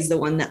lead leg is the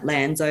one that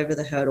lands over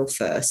the hurdle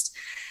first.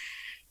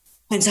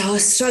 And so I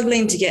was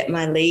struggling to get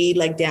my lead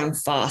leg down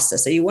faster.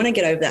 So you want to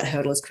get over that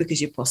hurdle as quick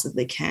as you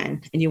possibly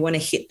can. And you want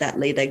to hit that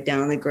lead leg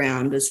down on the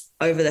ground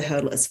over the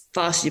hurdle as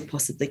fast as you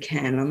possibly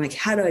can. And I'm like,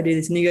 how do I do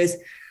this? And he goes,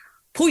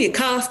 pull your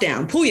calf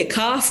down.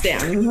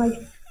 And I'm like,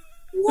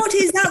 what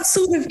is that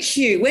sort of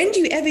cue? When do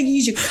you ever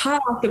use your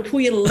calf to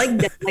pull your leg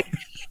down? Like,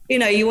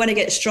 you want to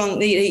get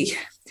strong.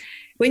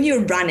 When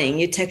you're running,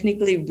 you're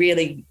technically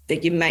really,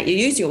 you're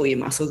using all your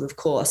muscles, of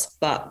course,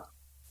 but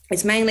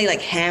it's mainly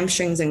like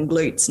hamstrings and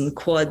glutes and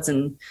quads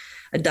and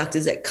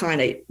adductors that kind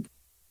of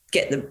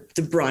get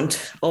the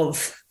brunt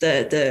of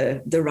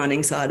the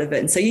running side of it.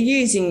 And so you're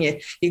using your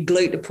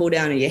glute to pull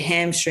down or your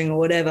hamstring or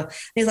whatever. And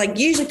he's like,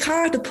 use your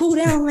calf to pull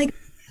down. I'm like,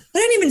 I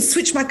don't even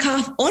switch my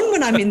calf on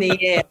when I'm in the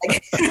air.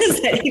 Like, how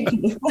does that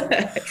even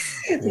work?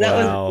 So that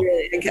was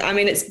really, I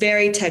mean, it's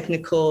very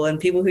technical, and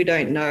people who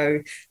don't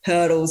know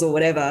hurdles or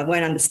whatever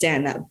won't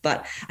understand that.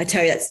 But I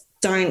tell you,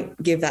 don't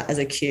give that as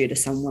a cue to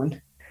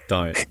someone.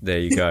 Don't. There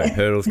you go.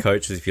 Hurdles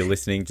coaches, if you're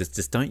listening,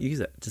 just don't use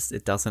it.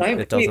 It doesn't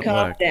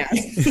work.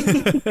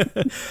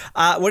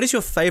 What is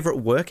your favorite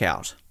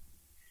workout?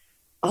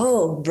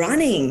 Oh,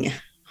 running.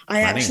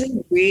 I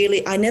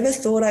never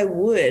thought I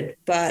would,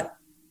 but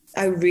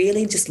I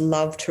really just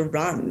love to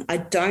run. I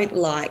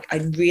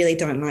really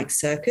don't like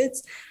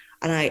circuits,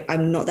 and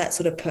I'm not that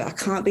sort of I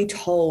can't be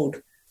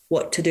told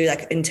what to do,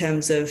 like in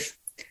terms of,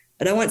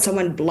 I don't want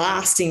someone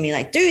blasting me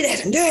like, do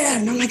that and do that.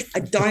 And I'm like,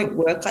 I don't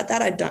work like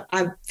that.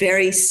 I'm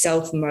very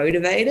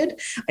self-motivated.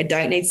 I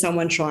don't need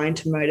someone trying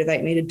to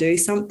motivate me to do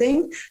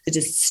something, to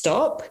just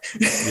stop.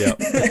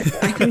 Yep.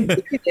 I can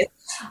do this.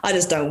 I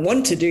just don't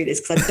want to do this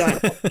because I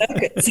don't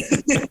like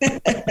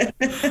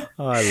circuits.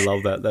 Oh, I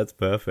love that. That's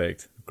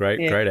perfect.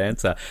 Great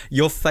answer.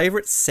 Your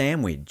favorite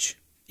sandwich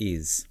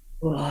is?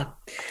 A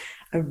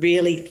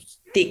really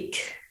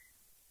thick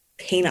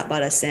peanut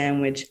butter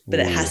sandwich, but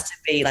it has to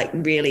be like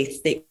really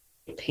thick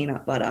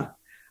peanut butter.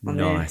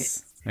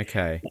 Nice. There.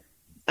 Okay.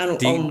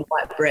 On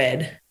white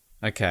bread.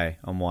 Okay,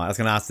 on white. I was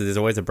going to ask, there's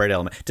always a bread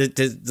element.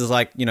 Does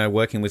like,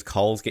 working with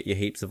Coles get you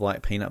heaps of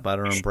like peanut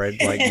butter on bread,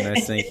 like,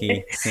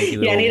 sneaky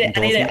little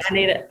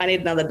I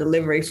need another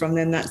delivery from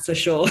them, that's for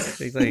sure.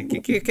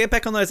 Get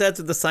back on those ads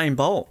with the same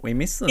bolt. We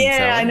miss them. Yeah,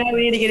 Sally. I know.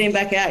 We need to get him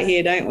back out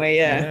here, don't we?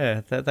 Yeah,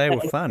 they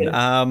were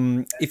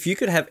fun. If you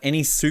could have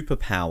any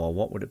superpower,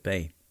 what would it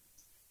be?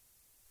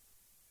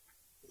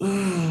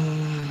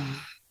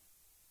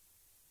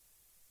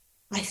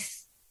 I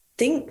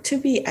think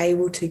to be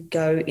able to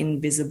go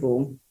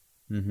invisible.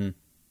 Mm-hmm.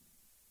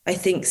 I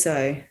think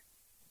so.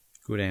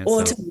 Good answer.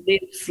 Or to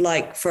live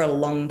like for a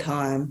long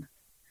time.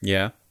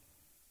 Yeah.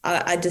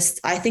 I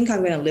think I'm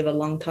going to live a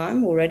long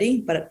time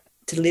already, but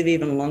to live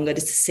even longer,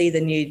 just to see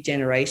the new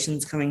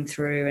generations coming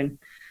through. And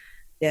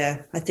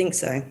yeah, I think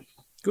so.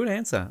 Good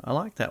answer. I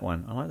like that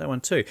one. I like that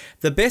one too.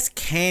 The best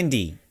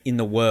candy in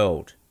the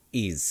world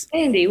is?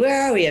 Andy,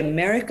 where are we?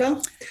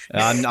 America?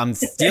 I'm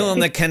still on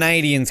the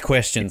Canadians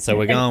question, so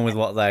we're going with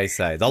what they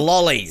say. The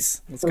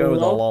lollies. Let's go with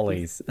the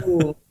lollies.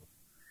 Ooh.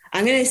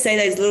 I'm going to say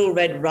those little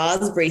red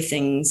raspberry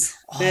things.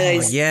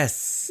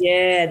 Yes.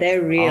 Yeah,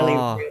 they're really,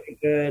 really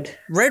good.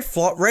 Red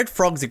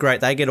frogs are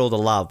great. They get all the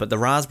love, but the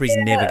raspberries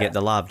never get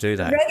the love, do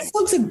they? Red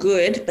frogs are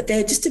good, but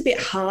they're just a bit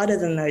harder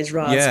than those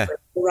raspberries. Yeah.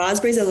 The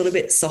raspberries are a little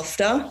bit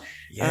softer.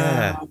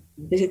 Yeah.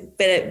 There's a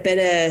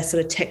better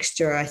sort of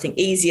texture, I think,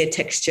 easier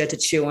texture to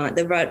chew on it.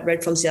 The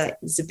red frogs,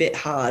 it's a bit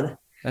hard.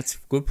 That's a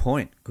good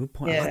point. Good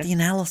point. Yeah. I like the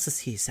analysis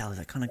here, Sally.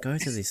 That kind of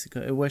goes to this.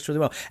 It works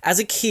really well. As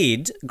a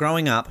kid,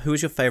 growing up, who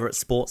was your favourite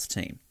sports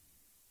team?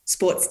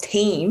 Sports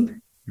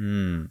team?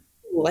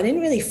 Well, I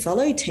didn't really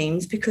follow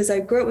teams because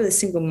I grew up with a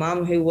single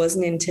mum who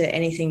wasn't into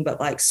anything but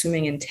like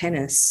swimming and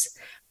tennis.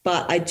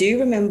 But I do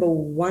remember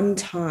one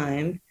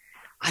time,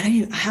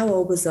 how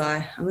old was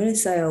I? I'm going to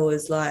say I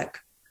was like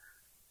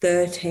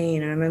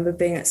 13. I remember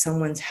being at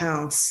someone's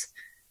house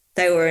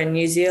they were a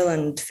New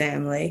Zealand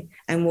family,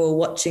 and we were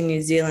watching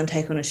New Zealand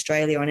take on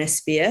Australia on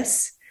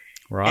SBS.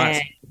 Right.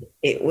 And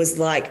it was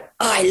like,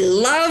 I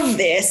love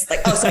this.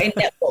 Like, in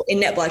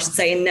netball, I should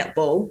say, in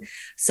netball.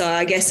 So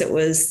I guess it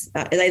was,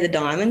 are they the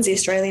Diamonds, the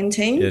Australian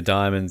team? The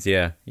Diamonds,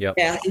 yeah. Yep.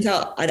 Yeah, I can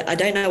tell. I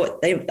don't know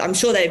I'm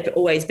sure they've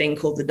always been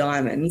called the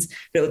Diamonds,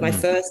 but it was my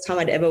first time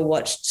I'd ever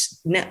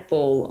watched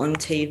netball on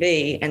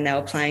TV, and they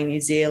were playing New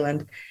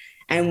Zealand,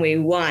 and we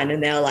won,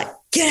 and they were like,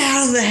 get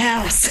out of the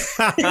house.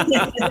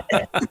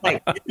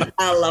 Like,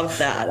 I love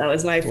that. That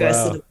was my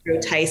first sort of real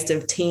taste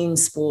of team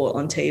sport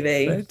on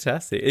TV.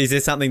 Fantastic. Is there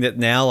something that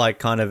now, like,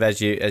 kind of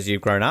as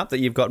you've grown up, that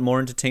you've got more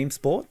into team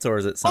sports, or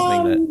is it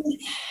something that...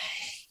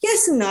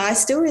 Yes and no. I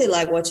still really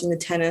like watching the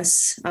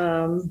tennis,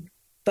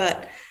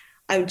 but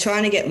I'm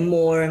trying to get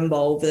more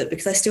involved with it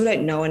because I still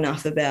don't know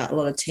enough about a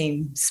lot of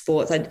team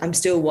sports. I'm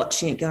still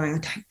watching it going, I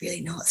don't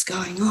really know what's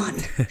going on.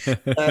 So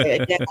I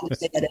definitely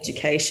need that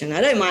education.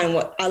 I don't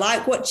mind I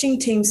like watching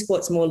team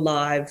sports more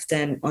live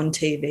than on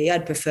TV.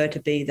 I'd prefer to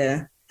be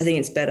there. I think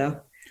it's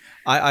better.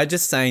 I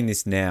just saying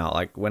this now,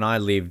 like when I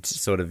lived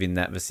sort of in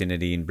that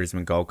vicinity in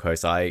Brisbane, Gold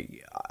Coast,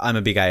 I'm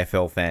a big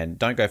AFL fan.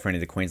 Don't go for any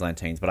of the Queensland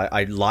teams, but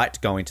I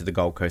liked going to the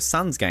Gold Coast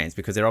Suns games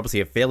because they're obviously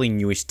a fairly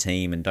newish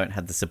team and don't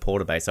have the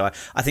supporter base. So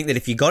I think that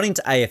if you got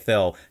into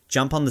AFL,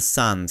 jump on the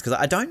Suns, because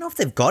I don't know if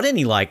they've got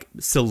any like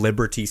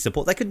celebrity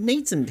support. They could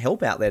need some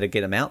help out there to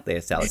get them out there,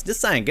 Sally. Just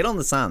saying, get on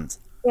the Suns.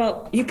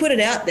 Well, you put it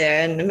out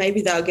there and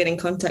maybe they'll get in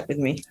contact with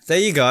me. There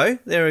you go.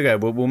 There we go.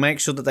 We'll make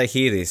sure that they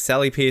hear this.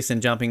 Sally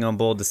Pearson jumping on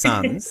board the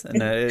Suns,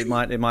 and it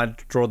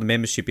might draw the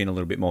membership in a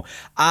little bit more.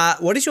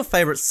 What is your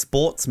favourite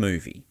sports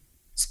movie?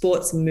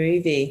 Sports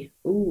movie?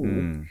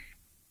 Ooh.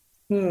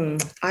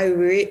 I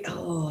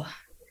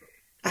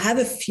have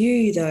a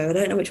few though. I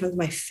don't know which one's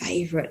my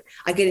favourite.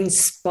 I get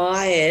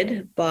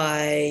inspired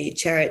by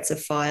Chariots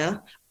of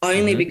Fire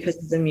only because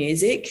of the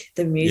music.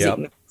 The music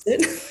makes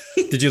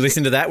it. Did you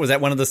listen to that? Was that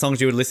one of the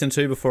songs you would listen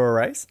to before a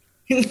race?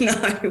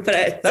 No,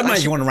 but that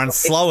made you want to run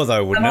slower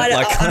though, wouldn't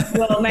it?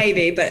 Well,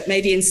 maybe, but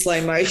maybe in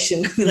slow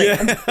motion.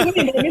 I'm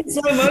in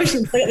slow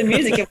motion, so I got the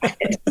music in my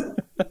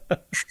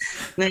head.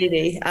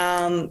 Maybe.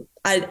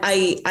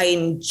 I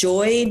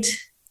enjoyed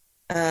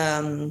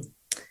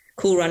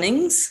Cool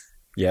Runnings.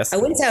 Yes. I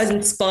wouldn't say I was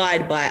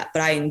inspired by it,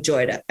 but I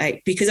enjoyed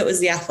it because it was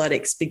the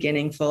athletics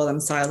beginning for them.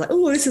 So I was like,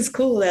 oh, this is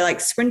cool. They're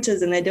like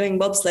sprinters and they're doing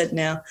bobsled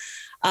now.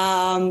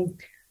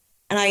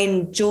 And I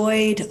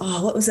enjoyed,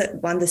 what was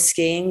that one, the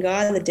skiing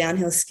guy, the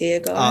downhill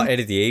skier guy? Oh,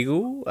 Eddie the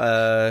Eagle.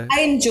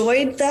 I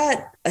enjoyed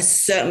that. I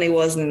certainly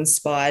wasn't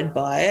inspired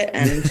by it.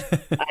 And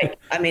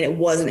I mean, it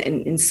wasn't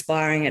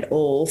inspiring at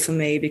all for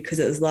me because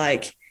it was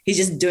like, he's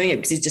just doing it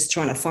because he's just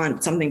trying to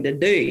find something to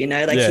do, you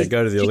know? Like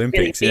go to the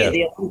Olympics,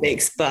 the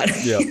Olympics, but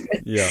yeah.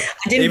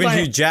 Even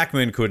Hugh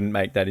Jackman couldn't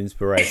make that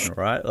inspirational,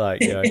 right?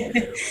 Like, you know.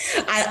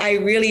 I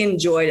really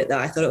enjoyed it though.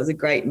 I thought it was a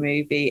great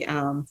movie.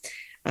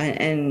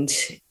 And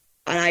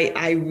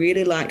I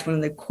really liked one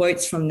of the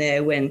quotes from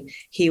there when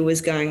he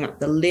was going up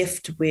the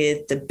lift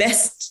with the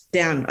best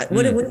down.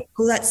 What do you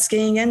call that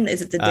skiing again?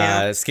 Is it the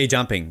down? Ski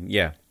jumping,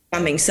 yeah.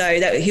 Jumping. So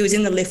that he was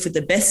in the lift with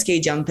the best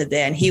ski jumper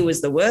there and he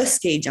was the worst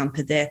ski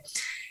jumper there.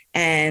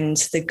 And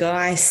the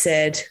guy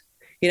said,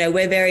 you know,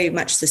 we're very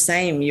much the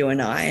same, you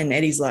and I. And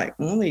Eddie's like,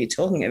 what are you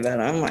talking about?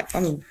 I'm like,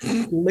 I'm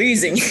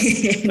losing. And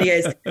he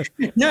goes,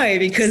 no,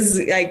 because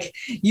like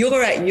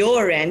you're at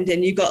your end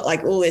and you've got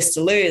like all this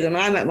to lose and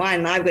I'm at mine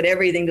and I've got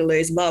everything to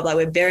lose. Blah, blah.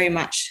 We're very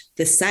much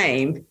the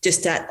same,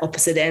 just at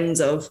opposite ends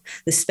of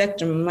the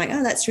spectrum. I'm like,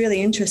 oh, that's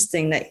really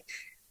interesting that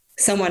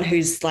someone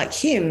who's like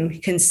him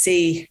can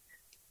see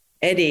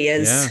Eddie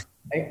as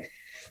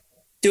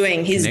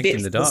doing his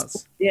bits. The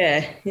dots.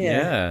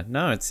 Yeah.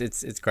 No,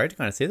 it's great to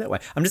kind of see it that way.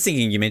 I'm just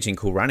thinking, you mentioned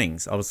Cool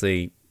Runnings.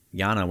 Obviously,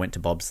 Yana went to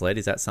bobsled.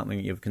 Is that something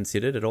you've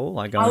consited at all?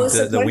 Like going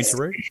to the winter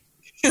route?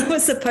 I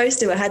was supposed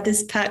to. I had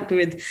this pact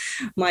with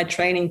my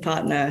training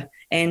partner,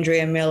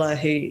 Andrea Miller,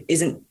 who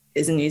is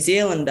a New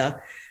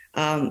Zealander.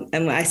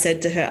 And I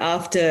said to her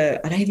after,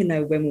 I don't even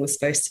know when we were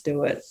supposed to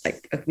do it.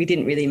 Like we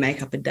didn't really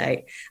make up a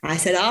date. I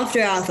said, after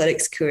our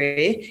athletics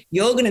career,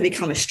 you're going to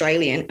become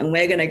Australian and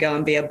we're going to go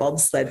and be a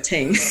bobsled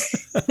team.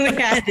 We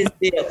had this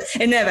deal.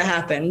 It never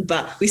happened,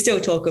 but we still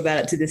talk about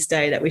it to this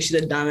day that we should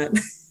have done it.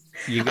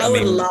 I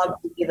would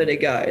love to give it a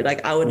go.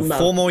 Like I would love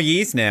 4 more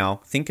years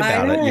now. Think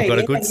about it. You've got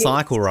a good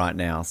cycle right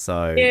now.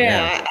 So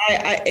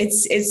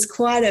it's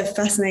quite a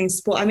fascinating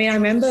sport. I mean, I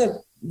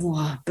remember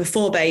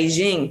before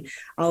Beijing,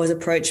 I was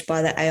approached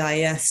by the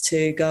AIS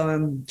to go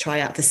and try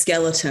out for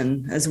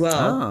skeleton as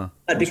well.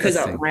 But because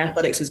my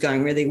athletics was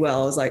going really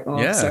well, I was like,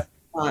 sorry, I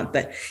can't.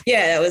 But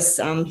yeah, that was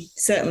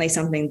certainly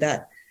something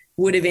that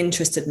would have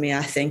interested me,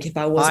 I think, if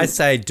I wasn't. I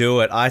say do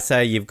it. I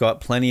say you've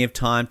got plenty of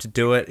time to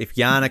do it. If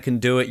Yana can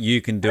do it,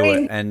 you can do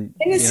it. And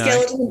in a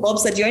skeleton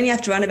bobsled, you only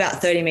have to run about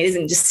 30 metres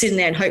and just sit in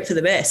there and hope for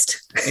the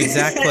best.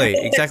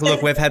 Exactly.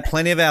 Look, we've had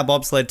plenty of our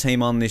bobsled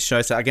team on this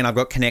show. So, again, I've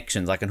got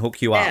connections. I can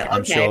hook you up.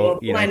 I'm sure. Well,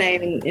 put my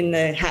name in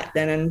the hat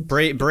then. And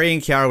Bree and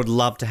Kiara would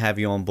love to have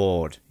you on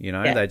board. You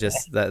know,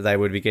 they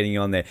would be getting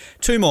you on there.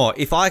 2 more.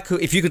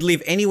 If you could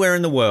live anywhere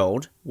in the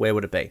world, where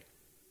would it be?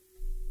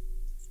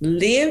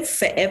 live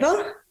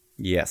forever.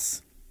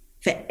 Yes.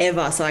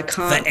 Forever. So I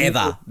can't.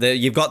 Forever.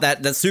 You've got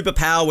that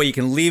superpower where you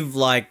can live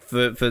like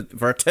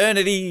for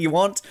eternity you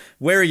want.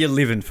 Where are you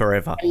living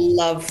forever? I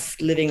love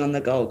living on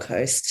the Gold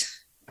Coast.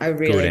 I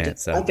really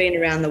do. I've been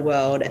around the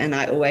world, and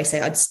I always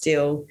say I'd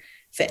still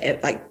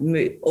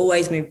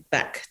always move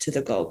back to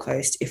the Gold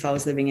Coast if I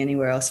was living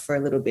anywhere else for a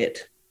little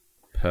bit.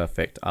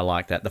 Perfect. I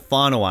like that. The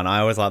final one, I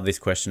always love this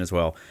question as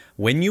well.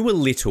 When you were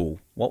little,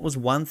 what was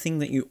one thing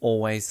that you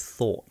always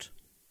thought?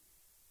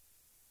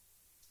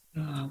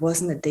 I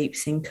wasn't a deep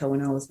thinker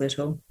when I was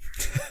little.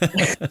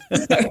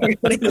 I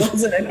really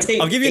wasn't a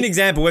deep I'll give you an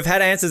example. We've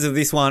had answers of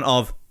this one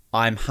of,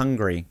 I'm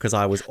hungry, because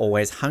I was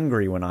always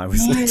hungry when I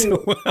was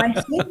little.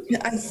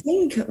 I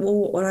think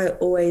what I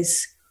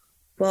always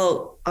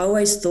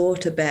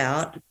thought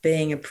about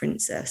being a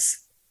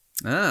princess.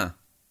 Ah,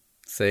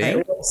 see? I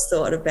always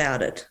thought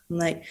about it. I'm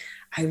like,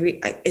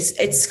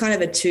 it's kind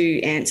of a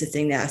 2-answer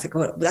thing there. I think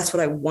that's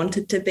what I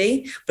wanted to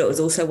be, but it was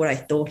also what I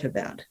thought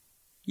about.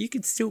 You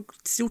could still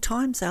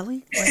time,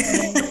 Sally.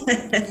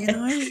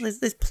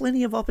 There's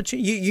plenty of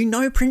opportunity. You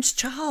know Prince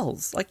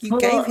Charles. Like, you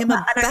gave him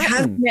a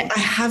baton. I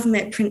have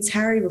met Prince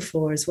Harry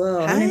before as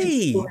well.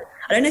 Hey.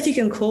 I don't know if you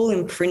can call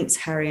him Prince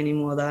Harry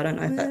anymore, though. I don't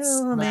know if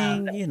that's...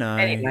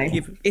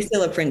 Anyway, he's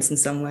still a prince in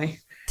some way.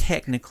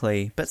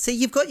 Technically. But see,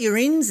 you've got your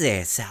ins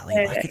there, Sally.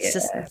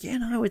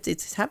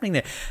 It's happening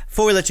there.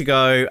 Before we let you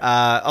go,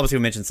 obviously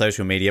we mentioned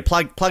social media.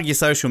 Plug your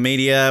social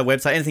media,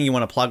 website, anything you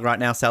want to plug right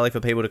now, Sally,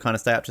 for people to kind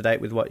of stay up to date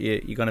with what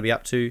you're going to be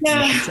up to.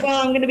 Yeah,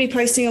 well, I'm going to be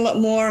posting a lot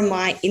more on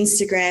my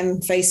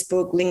Instagram,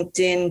 Facebook,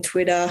 LinkedIn,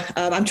 Twitter.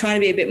 I'm trying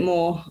to be a bit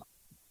more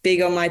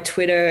big on my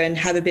Twitter and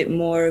have a bit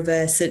more of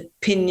a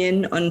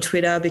opinion on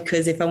Twitter,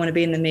 because if I want to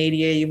be in the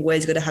media, you've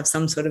always got to have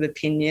some sort of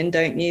opinion,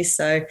 don't you?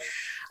 So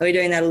I'll be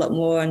doing that a lot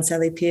more on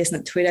Sally Pearson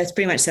at Twitter. It's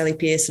pretty much Sally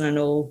Pearson on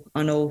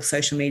all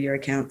social media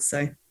accounts.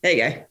 So there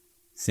you go.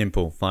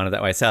 Simple. Find it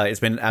that way. Sally, it's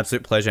been an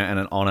absolute pleasure and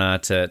an honour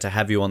to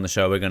have you on the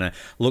show. We're going to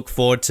look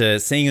forward to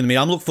seeing you in the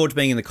media. I'm looking forward to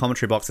being in the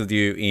commentary box with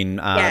you in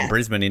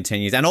Brisbane in 10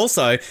 years, and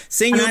also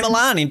seeing you in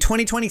Milan in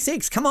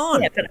 2026. Come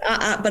on.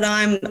 Yeah, but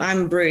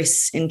I'm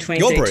Bruce in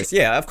 2026. You're Bruce.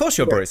 Yeah, of course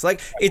you're Bruce.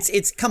 Like,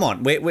 it's come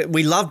on.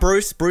 We love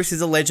Bruce. Bruce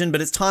is a legend,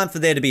 but it's time for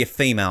there to be a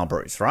female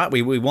Bruce, right?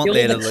 We want you're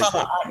there the to...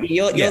 Colour.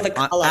 You're the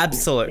colour.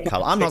 Absolute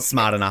colour. I'm not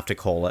smart enough to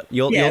call it.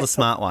 You're the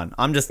smart one.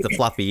 I'm just the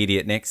fluffy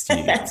idiot next to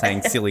you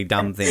saying silly,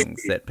 dumb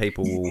things that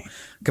people will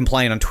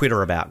complain on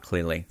Twitter about,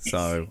 clearly.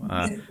 So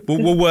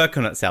we'll work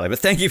on it, Sally. But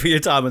thank you for your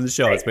time on the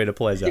show. It's been a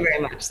pleasure. Thank you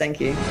very much. Thank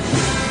you.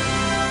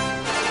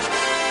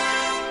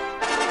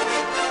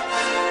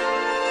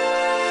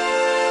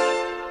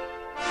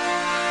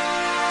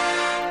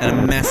 And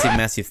a massive,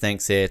 massive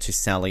thanks there to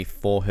Sally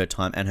for her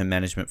time and her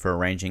management for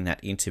arranging that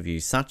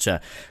interview. Such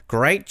a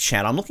great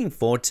chat. I'm looking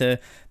forward to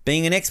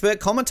being an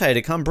expert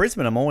commentator come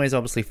Brisbane. I'm always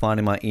obviously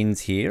finding my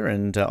ins here,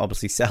 and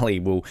obviously Sally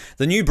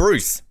the new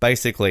Bruce,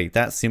 basically.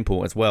 That's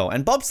simple as well.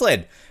 And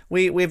bobsled,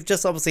 we've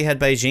just obviously had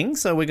Beijing,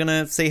 so we're going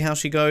to see how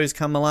she goes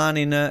come Milan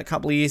in a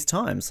couple of years'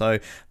 time. So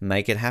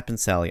make it happen,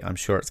 Sally. I'm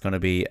sure it's going to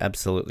be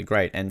absolutely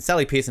great. And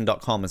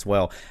sallypearson.com as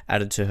well,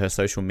 added to her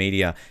social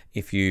media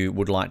if you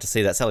would like to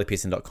see that.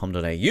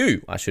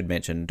 sallypearson.com.au, I should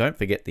mention. Don't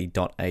forget the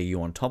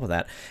 .au on top of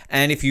that.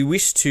 And if you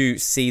wish to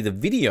see the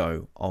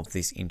video of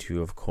this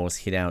interview, of course,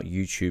 hit our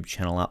YouTube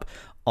channel up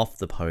Off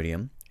the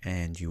Podium,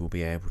 and you will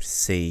be able to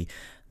see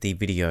the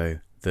video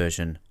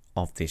version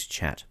of this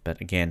chat.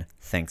 But again,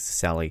 thanks to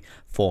Sally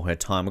for her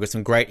time. We've got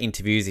some great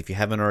interviews. If you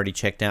haven't already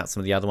checked out some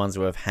of the other ones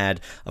we've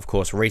had, of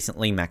course,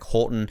 recently, Mac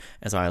Horton,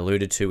 as I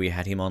alluded to, we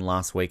had him on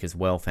last week as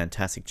well.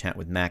 Fantastic chat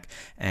with Mac,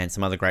 and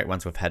some other great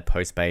ones we've had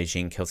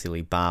post-Beijing, Kelsey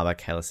Lee Barber,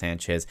 Kayla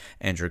Sanchez,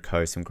 Andrew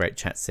Coe, some great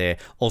chats there.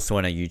 Also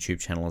on our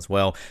YouTube channel as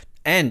well.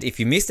 And if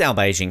you missed our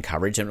Beijing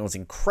coverage, and it was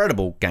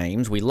incredible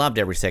games, we loved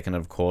every second,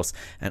 of course,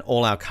 and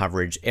all our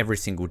coverage every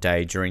single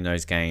day during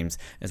those games,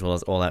 as well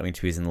as all our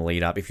interviews in the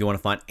lead up. If you want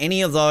to find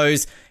any of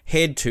those,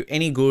 head to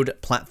any good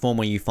platform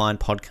where you find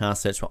podcasts,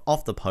 search for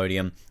Off the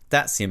Podium.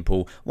 That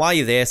simple. While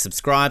you're there,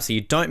 subscribe so you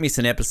don't miss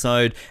an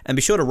episode, and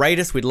be sure to rate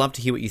us. We'd love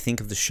to hear what you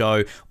think of the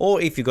show, or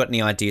if you've got any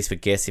ideas for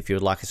guests, if you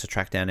would like us to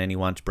track down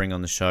anyone to bring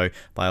on the show,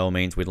 by all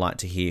means, we'd like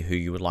to hear who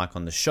you would like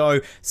on the show.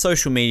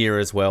 Social media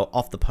as well,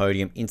 Off the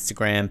Podium,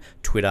 Instagram,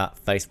 Twitter,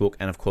 Facebook,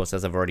 and of course,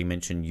 as I've already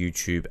mentioned,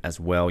 YouTube as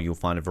well. You'll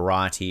find a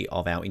variety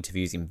of our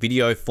interviews in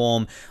video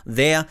form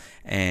there,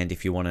 and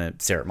if you want to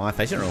stare at my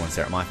face, you don't really want to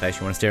stare at my face,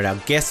 you want to stare at our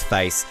guest's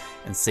face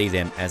and see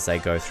them as they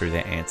go through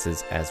their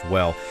answers as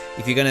well.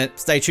 If you're going to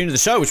stay tuned to the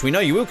show, which we know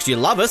you will because you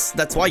love us,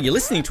 that's why you're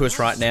listening to us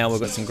right now, we've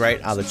got some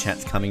great other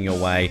chats coming your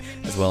way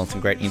as well, and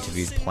some great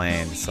interviews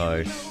planned,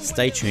 so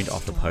stay tuned.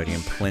 Off the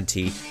Podium,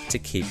 plenty to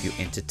keep you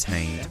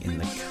entertained in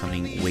the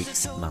coming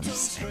weeks,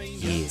 months and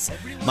years.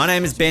 My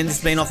name is Ben, this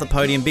has been Off the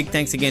Podium. Big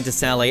thanks again to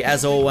Sally.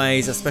 As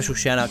always, a special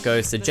shout out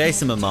goes to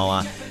Jason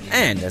Momoa,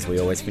 and as we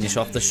always finish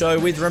off the show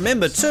with,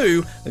 remember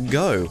to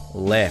go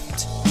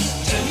left.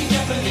 Turning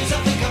Japanese,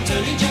 I think I'm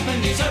turning Japanese.